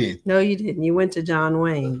am waiting. No, you didn't. You went to John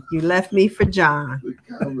Wayne. You left me for John. The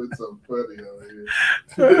comments are funny over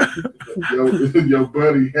here. your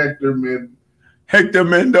buddy Hector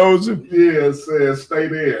Mendoza. says stay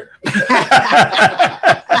there.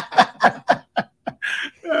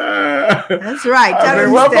 That's right. Tell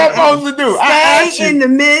him what am I stay- supposed to do? I asked Stay in you. the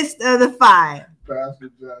midst of the fire.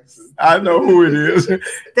 Pastor Jackson. I know who it is.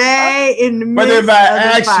 Stay in the But midst if I of the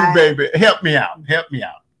ask fire. you, baby, help me out.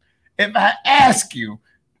 If I ask you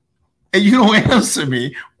and you don't answer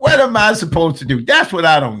me, what am I supposed to do? That's what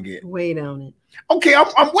I don't get. Wait on it. Okay,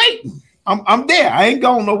 I'm waiting. I'm there. I ain't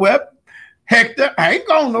going nowhere. Hector, I ain't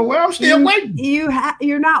going nowhere. I'm still waiting.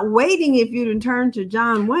 You're not waiting if you didn't turn to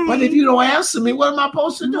John Wayne. But if you don't answer me, what am I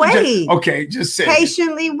supposed to do? Wait. Okay, just say it.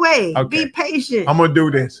 Patiently wait. Okay. Be patient. I'm gonna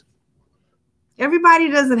do this. Everybody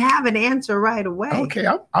doesn't have an answer right away. Okay,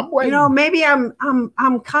 I'm waiting. You know, maybe I'm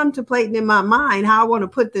contemplating in my mind how I want to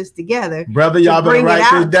put this together. Brother, y'all better bring it write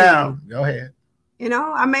out this to down. Go ahead. You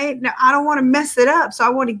know, I don't want to mess it up, so I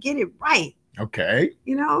want to get it right. Okay.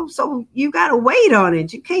 You know, so you got to wait on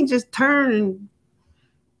it. You can't just turn and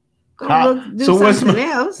go do so something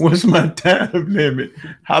else. What's my time limit?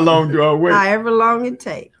 How long do I wait? However long it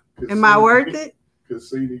takes. Am I worth it?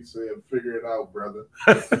 Cassini said, figure it out, brother.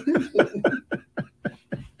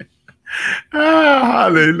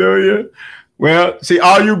 Hallelujah. Well, see,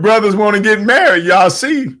 all you brothers want to get married. Y'all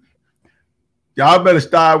see. Y'all better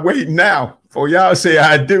start waiting now before y'all say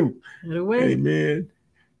I do. Gotta wait. Amen.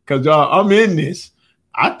 Because I'm in this.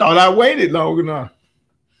 I thought I waited long enough.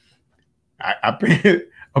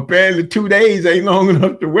 Apparently 2 days ain't long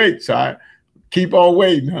enough to wait. So I keep on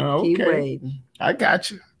waiting. Huh? Okay. Keep waiting. I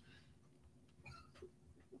got you.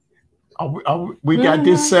 We got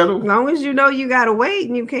this As settled. long as you know you got to wait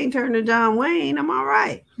and you can't turn to John Wayne, I'm all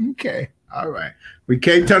right. Okay. All right. We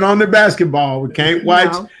can't turn on the basketball. We can't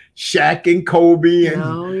watch No. Shaq and Kobe. And,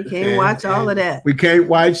 No, you can't and- watch all of and that. We can't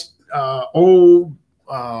watch old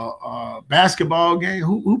basketball game.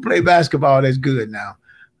 Who play basketball that's good now?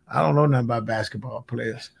 I don't know nothing about basketball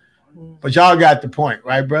players. But y'all got the point,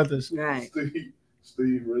 right, brothers? Right.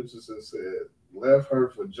 Steve Richardson said, left her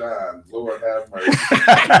for John. Lord have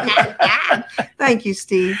mercy. Thank you,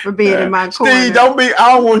 Steve, for being in my corner. Steve,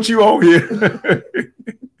 I don't want you over here.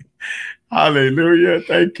 Hallelujah.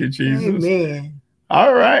 Thank you, Jesus. Amen.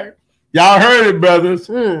 All right. Y'all heard it, brothers,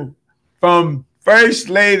 Mm. from First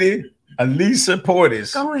Lady Elisa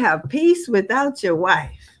Portis. Go have peace without your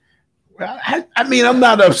wife. Well, I mean, I'm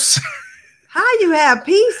not upset. How you have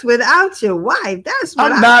peace without your wife? That's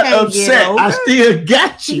what I'm I not can't get upset. over. I still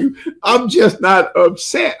got you. I'm just not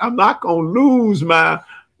upset. I'm not gonna lose my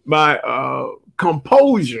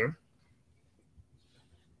composure.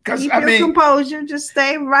 Because Keep I your mean, composure. Just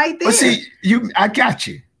stay right there. but see, I got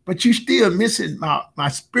you, but you still missing my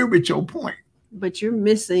spiritual point. But you're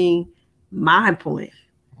missing my point.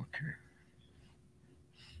 Okay.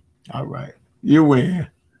 All right. You win.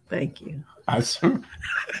 Thank you. Steve,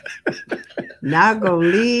 Not gonna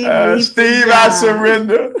leave me for I God.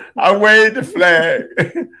 surrender. I wave the flag.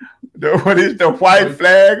 What is the white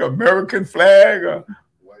flag, American flag, or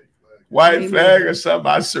white Amen. flag, or something?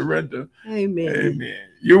 I surrender. Amen. Amen.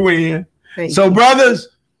 You win. Thank So, you. brothers,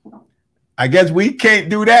 I guess we can't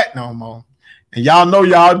do that no more. And y'all know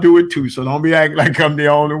y'all do it too. So don't be acting like I'm the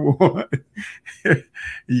only one.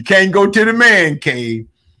 You can't go to the man cave.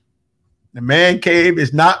 The man cave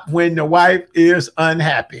is not when the wife is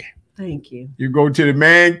unhappy. Thank you. You go to the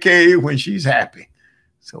man cave when she's happy.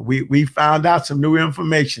 So we found out some new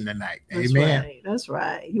information tonight. That's Amen. right. That's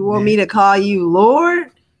right. You want me to call you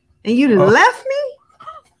Lord and you done left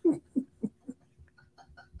me?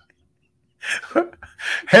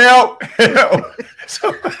 Help.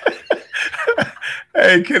 So,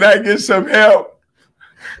 hey, can I get some help?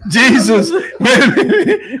 Jesus, when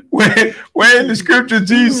in the scripture,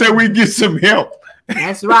 Jesus said we get some help.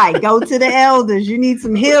 That's right. Go to the elders. You need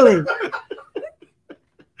some healing.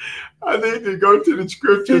 I need to go to the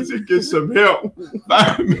scriptures and get some help.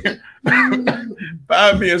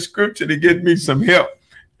 Find me a scripture to get me some help.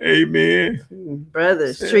 Amen.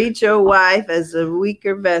 Brothers, treat your wife as a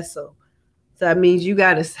weaker vessel. So that means you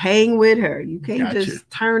got to hang with her. You can't just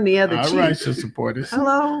turn the other cheek. All right, sister supporters.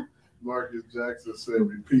 Hello. Marcus Jackson said,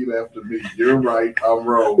 repeat after me. You're right. I'm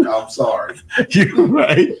wrong. I'm sorry. You're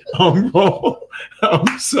right. I'm wrong.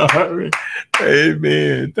 I'm sorry.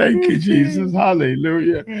 Amen. Thank you, Jesus.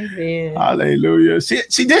 Hallelujah. Amen. Hallelujah.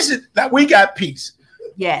 See, this is that we got peace.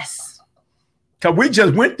 Yes. Because we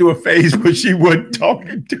just went through a phase where she wasn't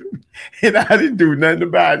talking to me, and I didn't do nothing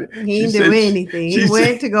about it. He didn't do anything. He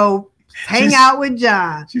went to go hang out with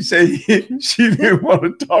John. She said she didn't want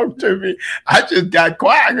to talk to me. I just got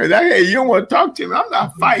quiet because, hey, you don't want to talk to me. I'm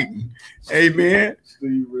not fighting. Amen.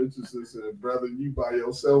 Steve Richardson said, brother, you by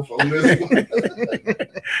yourself on this one.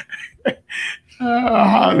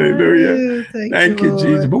 Hallelujah. Thank you,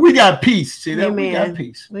 Jesus. But we got peace. See that? Amen. We got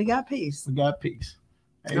peace. We got peace. We got peace.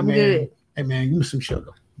 Amen. I'm good. Hey, man, give me some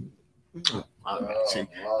sugar. See,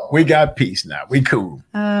 we got peace now. We cool.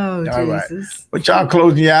 Oh, all Jesus. Right. What y'all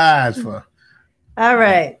closing your eyes for? All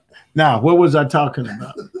right. Now, what was I talking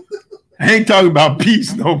about? I ain't talking about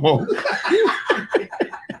peace no more.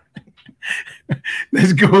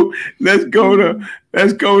 Let's go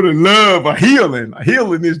to love or healing.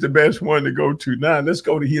 Healing is the best one to go to now. Let's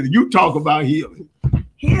go to healing. You talk about healing.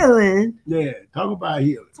 Healing. Yeah, talk about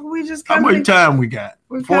healing. So we just how much time we got?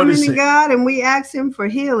 We're coming to God and we ask him for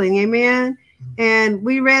healing. Amen. And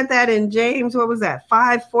we read that in James, what was that?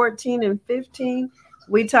 5:14 and 15.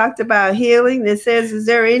 We talked about healing. It says, is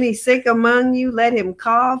there any sick among you? Let him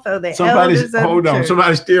call for the elders of hold the on. church.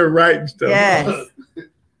 Somebody's still writing stuff. Yes.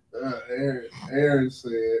 Aaron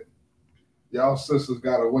said, y'all sisters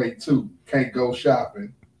got to wait too. Can't go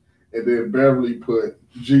shopping. And then Beverly put,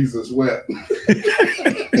 Jesus wept.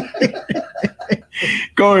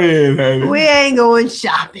 Go ahead, honey. We ain't going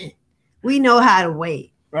shopping. We know how to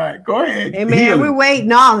wait. Right. Go ahead. Amen. Healing. We're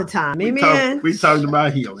waiting all the time. Amen. We talked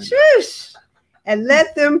about healing. Shush. And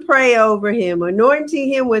let them pray over him, anointing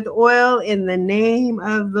him with oil in the name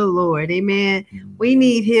of the Lord. Amen. We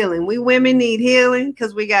need healing. We women need healing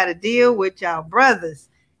because we got to deal with y'all brothers.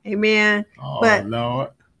 Amen. Oh, but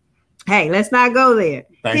Lord. Hey, let's not go there.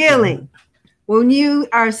 Healing. When you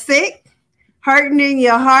are sick, hurting in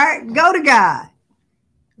your heart, go to God.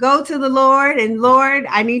 Go to the Lord and Lord,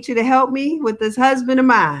 I need you to help me with this husband of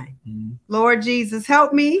mine. Mm-hmm. Lord Jesus,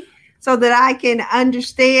 help me so that I can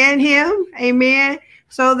understand him. Amen.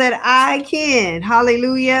 So that I can.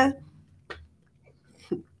 Hallelujah.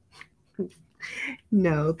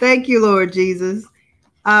 No, thank you, Lord Jesus.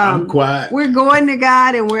 I'm quiet. We're going to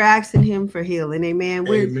God and we're asking him for healing. Amen.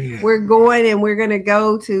 We're going and we're going to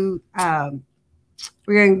go to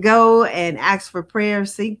we're going to go and ask for prayer,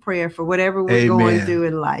 seek prayer for whatever we're going through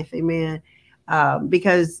in life. Amen.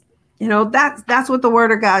 Because, you know, that's what the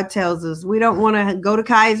word of God tells us. We don't want to go to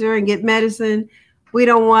Kaiser and get medicine. We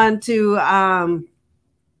don't want to,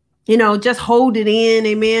 just hold it in.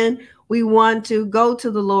 Amen. We want to go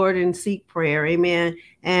to the Lord and seek prayer. Amen.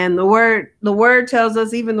 And the word tells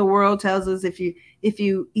us, even the world tells us, if you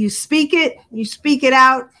speak it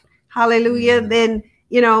out. Hallelujah. Then,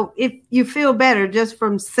 if you feel better just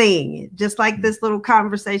from saying it, just like this little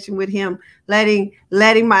conversation with him, letting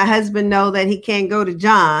my husband know that he can't go to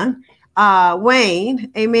John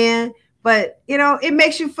Wayne. Amen. But, it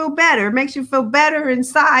makes you feel better. It makes you feel better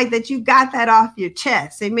inside that you got that off your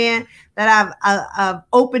chest. Amen. That I've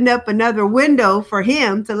opened up another window for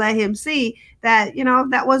him to let him see that,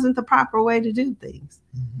 that wasn't the proper way to do things.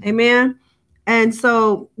 Mm-hmm. Amen. And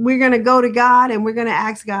so we're going to go to God and we're going to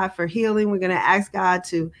ask God for healing. We're going to ask God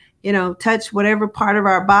to, touch whatever part of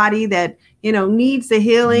our body that, needs the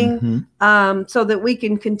healing, so that we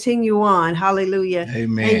can continue on. Hallelujah.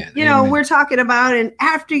 Amen. And, we're talking about, and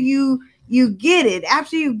after you get it,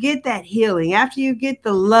 after you get that healing, after you get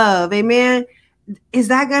the love, amen, is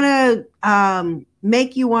that going to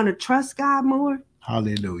make you want to trust God more?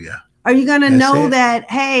 Hallelujah. Are you going to know that,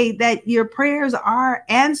 hey, that your prayers are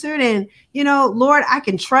answered and, Lord, I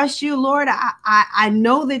can trust you, Lord. I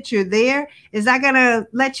know that you're there. Is that going to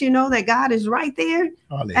let you know that God is right there?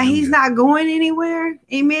 Hallelujah. That he's not going anywhere?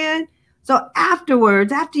 Amen. So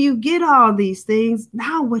afterwards, after you get all these things,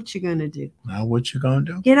 now what you going to do? Now what you going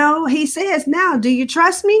to do? He says, now, do you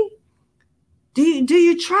trust me? Do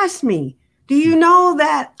you trust me? Do you know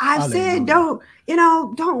that I've said, don't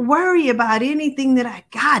worry about anything that I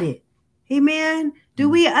got it. Amen. Do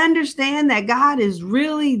we understand that God is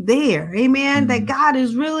really there? Amen. Mm-hmm. That God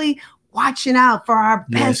is really watching out for our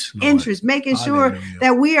Yes, best Lord. interest, making sure Hallelujah.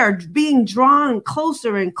 that we are being drawn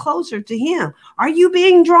closer and closer to him. Are you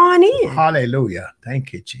being drawn in? Hallelujah.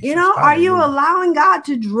 Thank you, Jesus. You know, are you Hallelujah. allowing God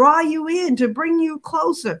to draw you in, to bring you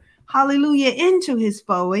closer? Hallelujah, into his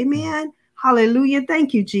fold. Amen. Hallelujah.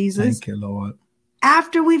 Thank you, Jesus. Thank you, Lord.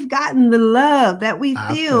 After we've gotten the love that we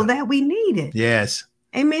After. feel that we needed. Yes.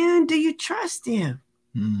 Amen. Do you trust him?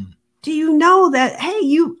 Mm. Do you know that, hey,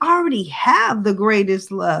 you already have the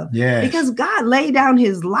greatest love? Yes. Because God laid down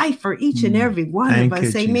his life for each and every one Thank of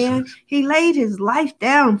us. you, Amen. Jesus. He laid his life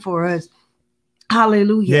down for us.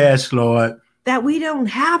 Hallelujah. Yes, Lord. That we don't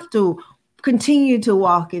have to continue to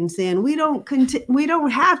walk in sin. We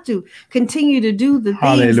don't have to continue to do the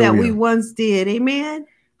things that we Hallelujah. once did. Amen.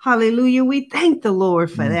 Hallelujah. We thank the Lord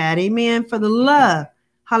for that. Amen. For the love.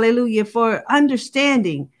 Hallelujah. For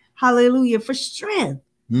understanding. Hallelujah. For strength.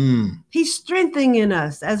 Mm. He's strengthening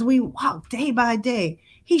us as we walk day by day.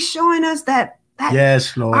 He's showing us that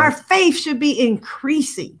Yes, Lord. our faith should be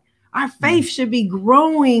increasing. Our faith should be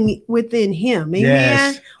growing within him. Amen.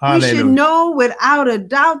 Yes. We should Hallelujah. know without a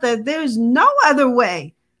doubt that there's no other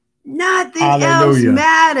way. Nothing else Hallelujah.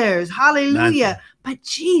 matters. Hallelujah. Nothing. But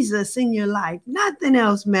Jesus in your life, nothing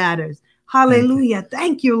else matters. Hallelujah.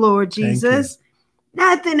 Thank you, Lord Jesus.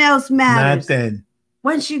 Nothing else matters. Nothing.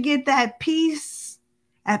 Once you get that peace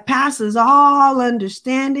that passes all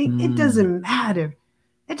understanding, it doesn't matter.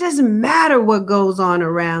 It doesn't matter what goes on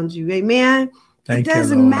around you. Amen. Thank it you,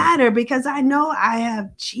 doesn't Lord. matter because I know I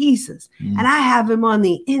have Jesus and I have him on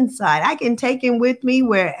the inside. I can take him with me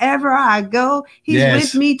wherever I go. He's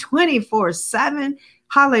Yes. with me 24/7.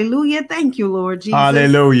 Hallelujah. Thank you, Lord Jesus.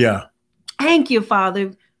 Hallelujah. Thank you,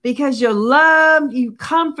 Father, because your love, you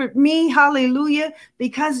comfort me. Hallelujah.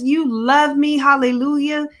 Because you love me.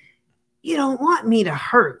 Hallelujah. You don't want me to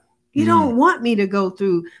hurt. You don't want me to go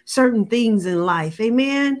through certain things in life.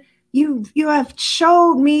 Amen. You have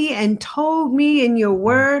showed me and told me in your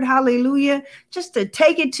word, hallelujah, just to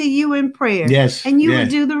take it to you in prayer. Yes. And you yes. would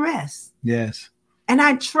do the rest. Yes. And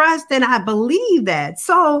I trust and I believe that.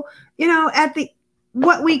 So, you know,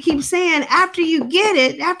 what we keep saying, after you get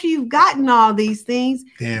it, after you've gotten all these things,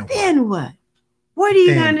 then what? What are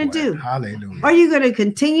you going to do? Hallelujah. Are you going to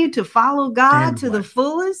continue to follow God to the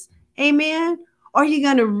fullest? Amen. Are you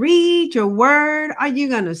going to read your word? Are you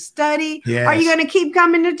going to study? Yes. Are you going to keep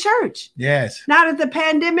coming to church? Yes. Now that the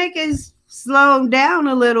pandemic is slowed down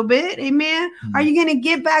a little bit, amen. Are you going to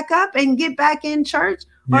get back up and get back in church?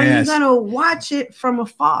 Or are you going to watch it from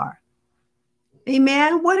afar?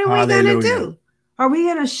 Amen. What are we going to do? Are we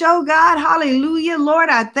going to show God, hallelujah, Lord,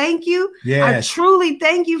 I thank you. Yes. I truly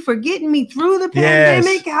thank you for getting me through the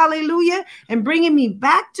pandemic, hallelujah, and bringing me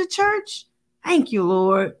back to church. Thank you,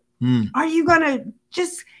 Lord. Are you going to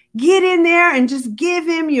just get in there and just give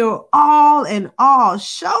him your all and all?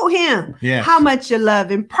 Show him how much you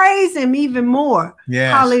love him. Praise him even more.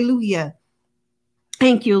 Yes. Hallelujah.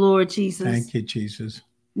 Thank you, Lord Jesus. Thank you, Jesus.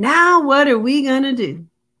 Now, what are we going to do?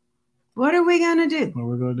 What are we going to do? What are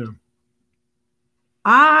we going to do?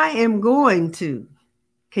 I am going to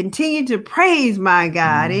continue to praise my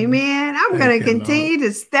God. Amen. I'm going to continue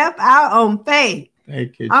to step out on faith.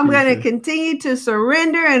 Thank you, I'm going to continue to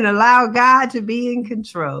surrender and allow God to be in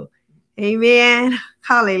control. Amen.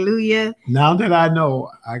 Hallelujah. Now that I know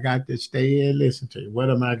I got to stay and listen to you, what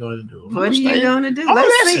am I going to do? What are you going to do?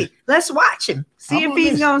 Let's see. Let's watch him. See if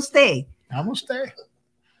he's going to stay. I'm going to stay.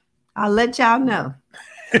 I'll let y'all know.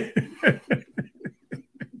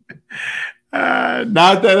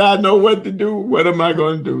 Now that I know what to do, what am I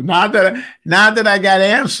going to do? Now that I got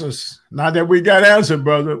answers, now that we got answers,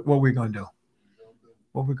 brother, what we going to do?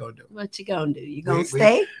 What we going to do? What you going to do? You going to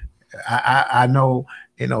stay? I know,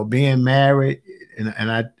 being married,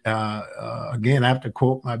 and I again, I have to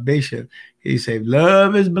quote my bishop. He said,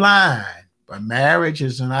 love is blind, but marriage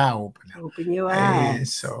is an eye opener. Open your eyes. And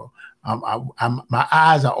so my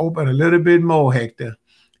eyes are open a little bit more, Hector.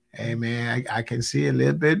 Amen. I can see a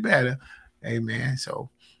little bit better. Amen. So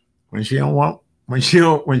when she don't want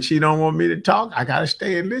me to talk, I gotta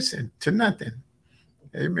stay and listen to nothing.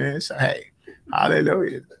 Amen. So hey,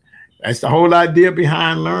 hallelujah. That's the whole idea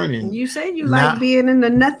behind learning. You said you like being in the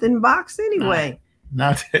nothing box anyway.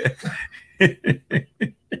 Not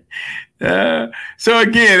so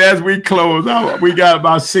again, as we close out, we got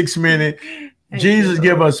about 6 minutes. Jesus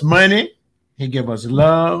give us money. He give us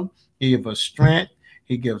love. He give us strength.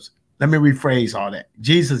 Let me rephrase all that.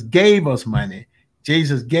 Jesus gave us money.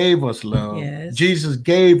 Jesus gave us love. Yes. Jesus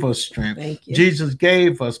gave us strength. Thank you. Jesus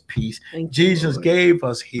gave us peace. Thank you, Jesus Lord. gave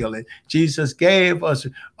us healing. Jesus gave us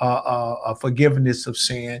forgiveness of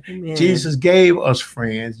sin. Amen. Jesus gave us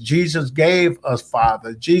friends. Jesus gave us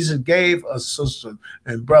fathers. Jesus gave us sisters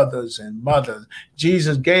and brothers and mothers.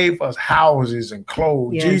 Jesus gave us houses and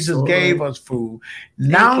clothes. Yes, Jesus Lord. gave us food.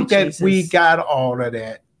 Now you, that we Jesus. got all of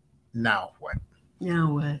that, now what?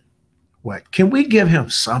 Now what? What? Can we give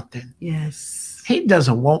him something? Yes. He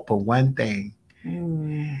doesn't want but one thing.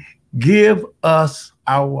 Mm. Give us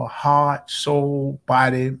our heart, soul,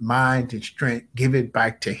 body, mind, and strength. Give it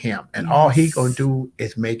back to him. And all he Yes. gonna do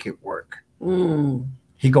is make it work. Mm.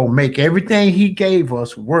 He gonna make everything he gave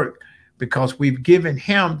us work because we've given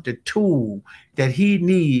him the tool that he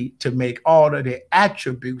need to make all of the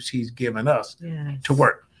attributes he's given us Yes. to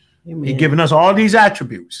work. Amen. He's given us all these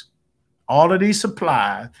attributes, all of these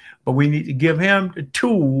supplies, but we need to give him the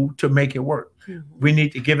tool to make it work. Mhm. We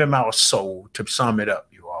need to give him our soul to sum it up,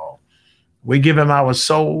 you all. We give him our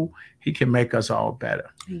soul, he can make us all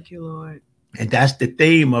better. Thank you, Lord. And that's the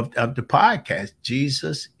theme of the podcast.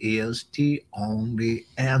 Jesus is the only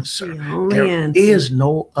answer. The only There answer. is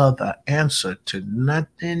no other answer to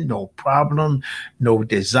nothing, no problem, no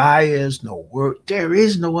desires, no work. There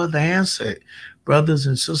is no other answer, brothers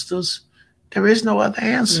and sisters. There is no other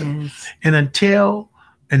answer. Yes. And until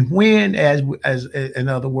and when, as in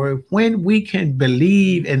other words, when we can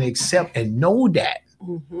believe and accept and know that,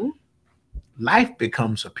 Mm-hmm. life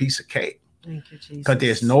becomes a piece of cake. Thank you, Jesus. Because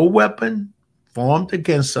there's no weapon formed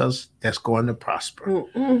against us that's going to prosper.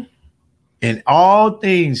 Mm-mm. In all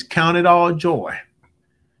things, count it all joy.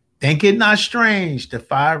 Think it not strange, the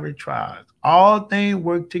fiery trials. All things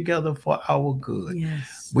work together for our good.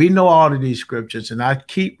 Yes. We know all of these scriptures, and I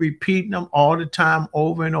keep repeating them all the time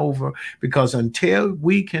over and over, because until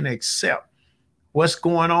we can accept what's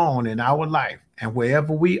going on in our life and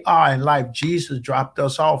wherever we are in life, Jesus dropped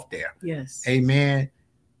us off there. Yes. Amen.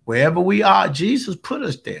 Wherever we are, Jesus put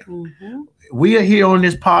us there. Mm-hmm. We are here on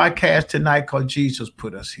this podcast tonight because Jesus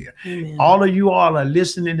put us here. Amen. All of you all are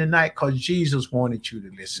listening tonight because Jesus wanted you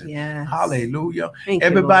to listen. Yes. Hallelujah. Thank you,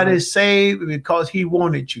 Everybody Lord. is saved because he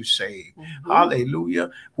wanted you saved. Mhm. Hallelujah.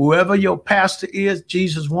 Whoever your pastor is,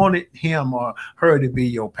 Jesus wanted him or her to be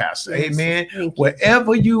your pastor. Yes. Amen. Thank you.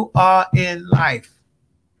 Wherever you are in life,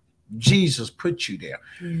 Jesus put you there.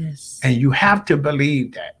 Yes. And you have to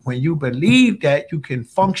believe that. When you believe that, you can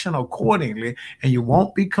function accordingly and you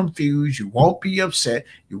won't be confused. You won't be upset.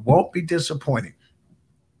 You won't be disappointed.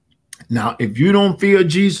 Now, if you don't feel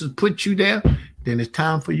Jesus put you there, then it's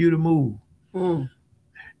time for you to move. Mm.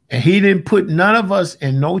 And he didn't put none of us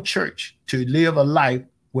in no church to live a life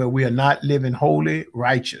where we are not living holy,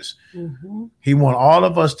 righteous. Mm-hmm. He wants all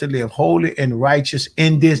of us to live holy and righteous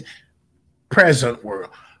in this present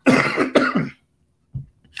world.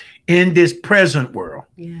 In this present world.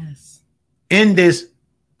 Yes. In this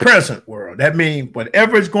present world. That means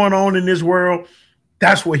whatever is going on in this world,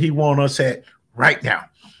 that's where he wants us at right now.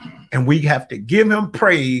 And we have to give him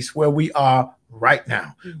praise where we are right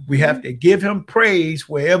now. We have to give him praise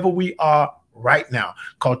wherever we are right now,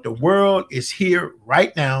 because the world is here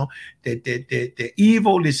right now. The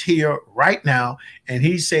evil is here right now. And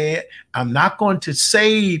he said, I'm not going to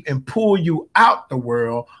save and pull you out the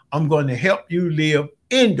world. I'm going to help you live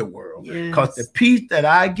in the world, because the peace that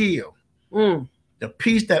I give, the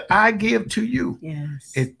peace that I give to you,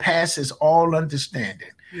 yes, it passes all understanding.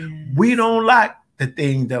 Yes. We don't like the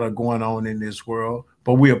things that are going on in this world,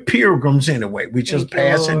 but we are pilgrims anyway. We just Thank you,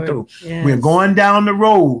 passing Lord. through. Yes. We're going down the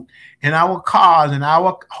road in our cars and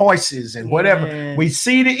our horses and whatever. Yes. We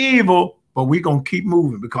see the evil, but we're going to keep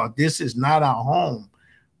moving, because this is not our home.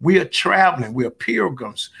 We are traveling. We are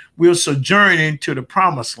pilgrims. We're sojourning to the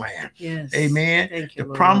promised land. Yes. Amen. Thank you, The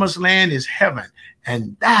Lord. promised land is heaven,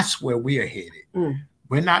 and that's where we are headed. Mm.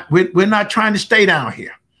 We're not trying to stay down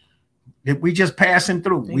here. We just passing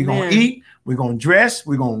through. We're going Amen. to eat. We're going to dress.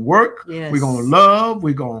 We're going to work. Yes. We're going to love.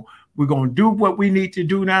 We're going to do what we need to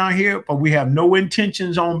do down here, but we have no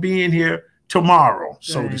intentions on being here tomorrow,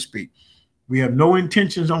 so to Right. speak. We have no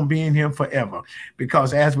intentions on being here forever,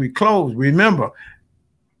 because as we close, remember,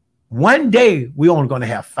 one day we're only going to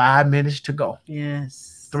have 5 minutes to go,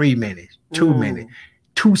 Yes. 3 minutes, 2 Mm. minutes,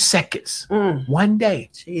 2 seconds. Mm. One day.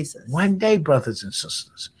 Jesus. One day, brothers and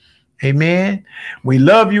sisters. Amen. We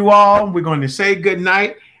love you all. We're going to say good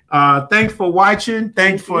night. Thanks for watching.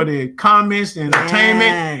 Thanks for the comments and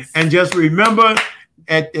entertainment. Yes. And just remember,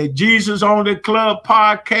 at the Jesus Only Club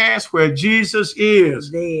podcast, where Jesus is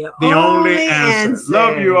the only answer.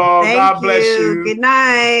 Love you all. Thank God bless you. Good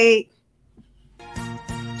night.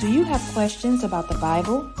 Do you have questions about the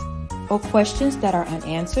Bible or questions that are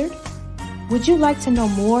unanswered? Would you like to know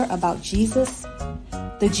more about Jesus?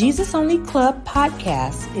 The Jesus Only Club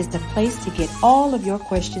podcast is the place to get all of your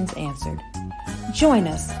questions answered. Join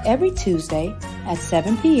us every Tuesday at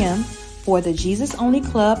 7 p.m. for the Jesus Only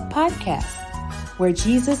Club podcast, where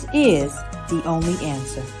Jesus is the only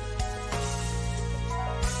answer.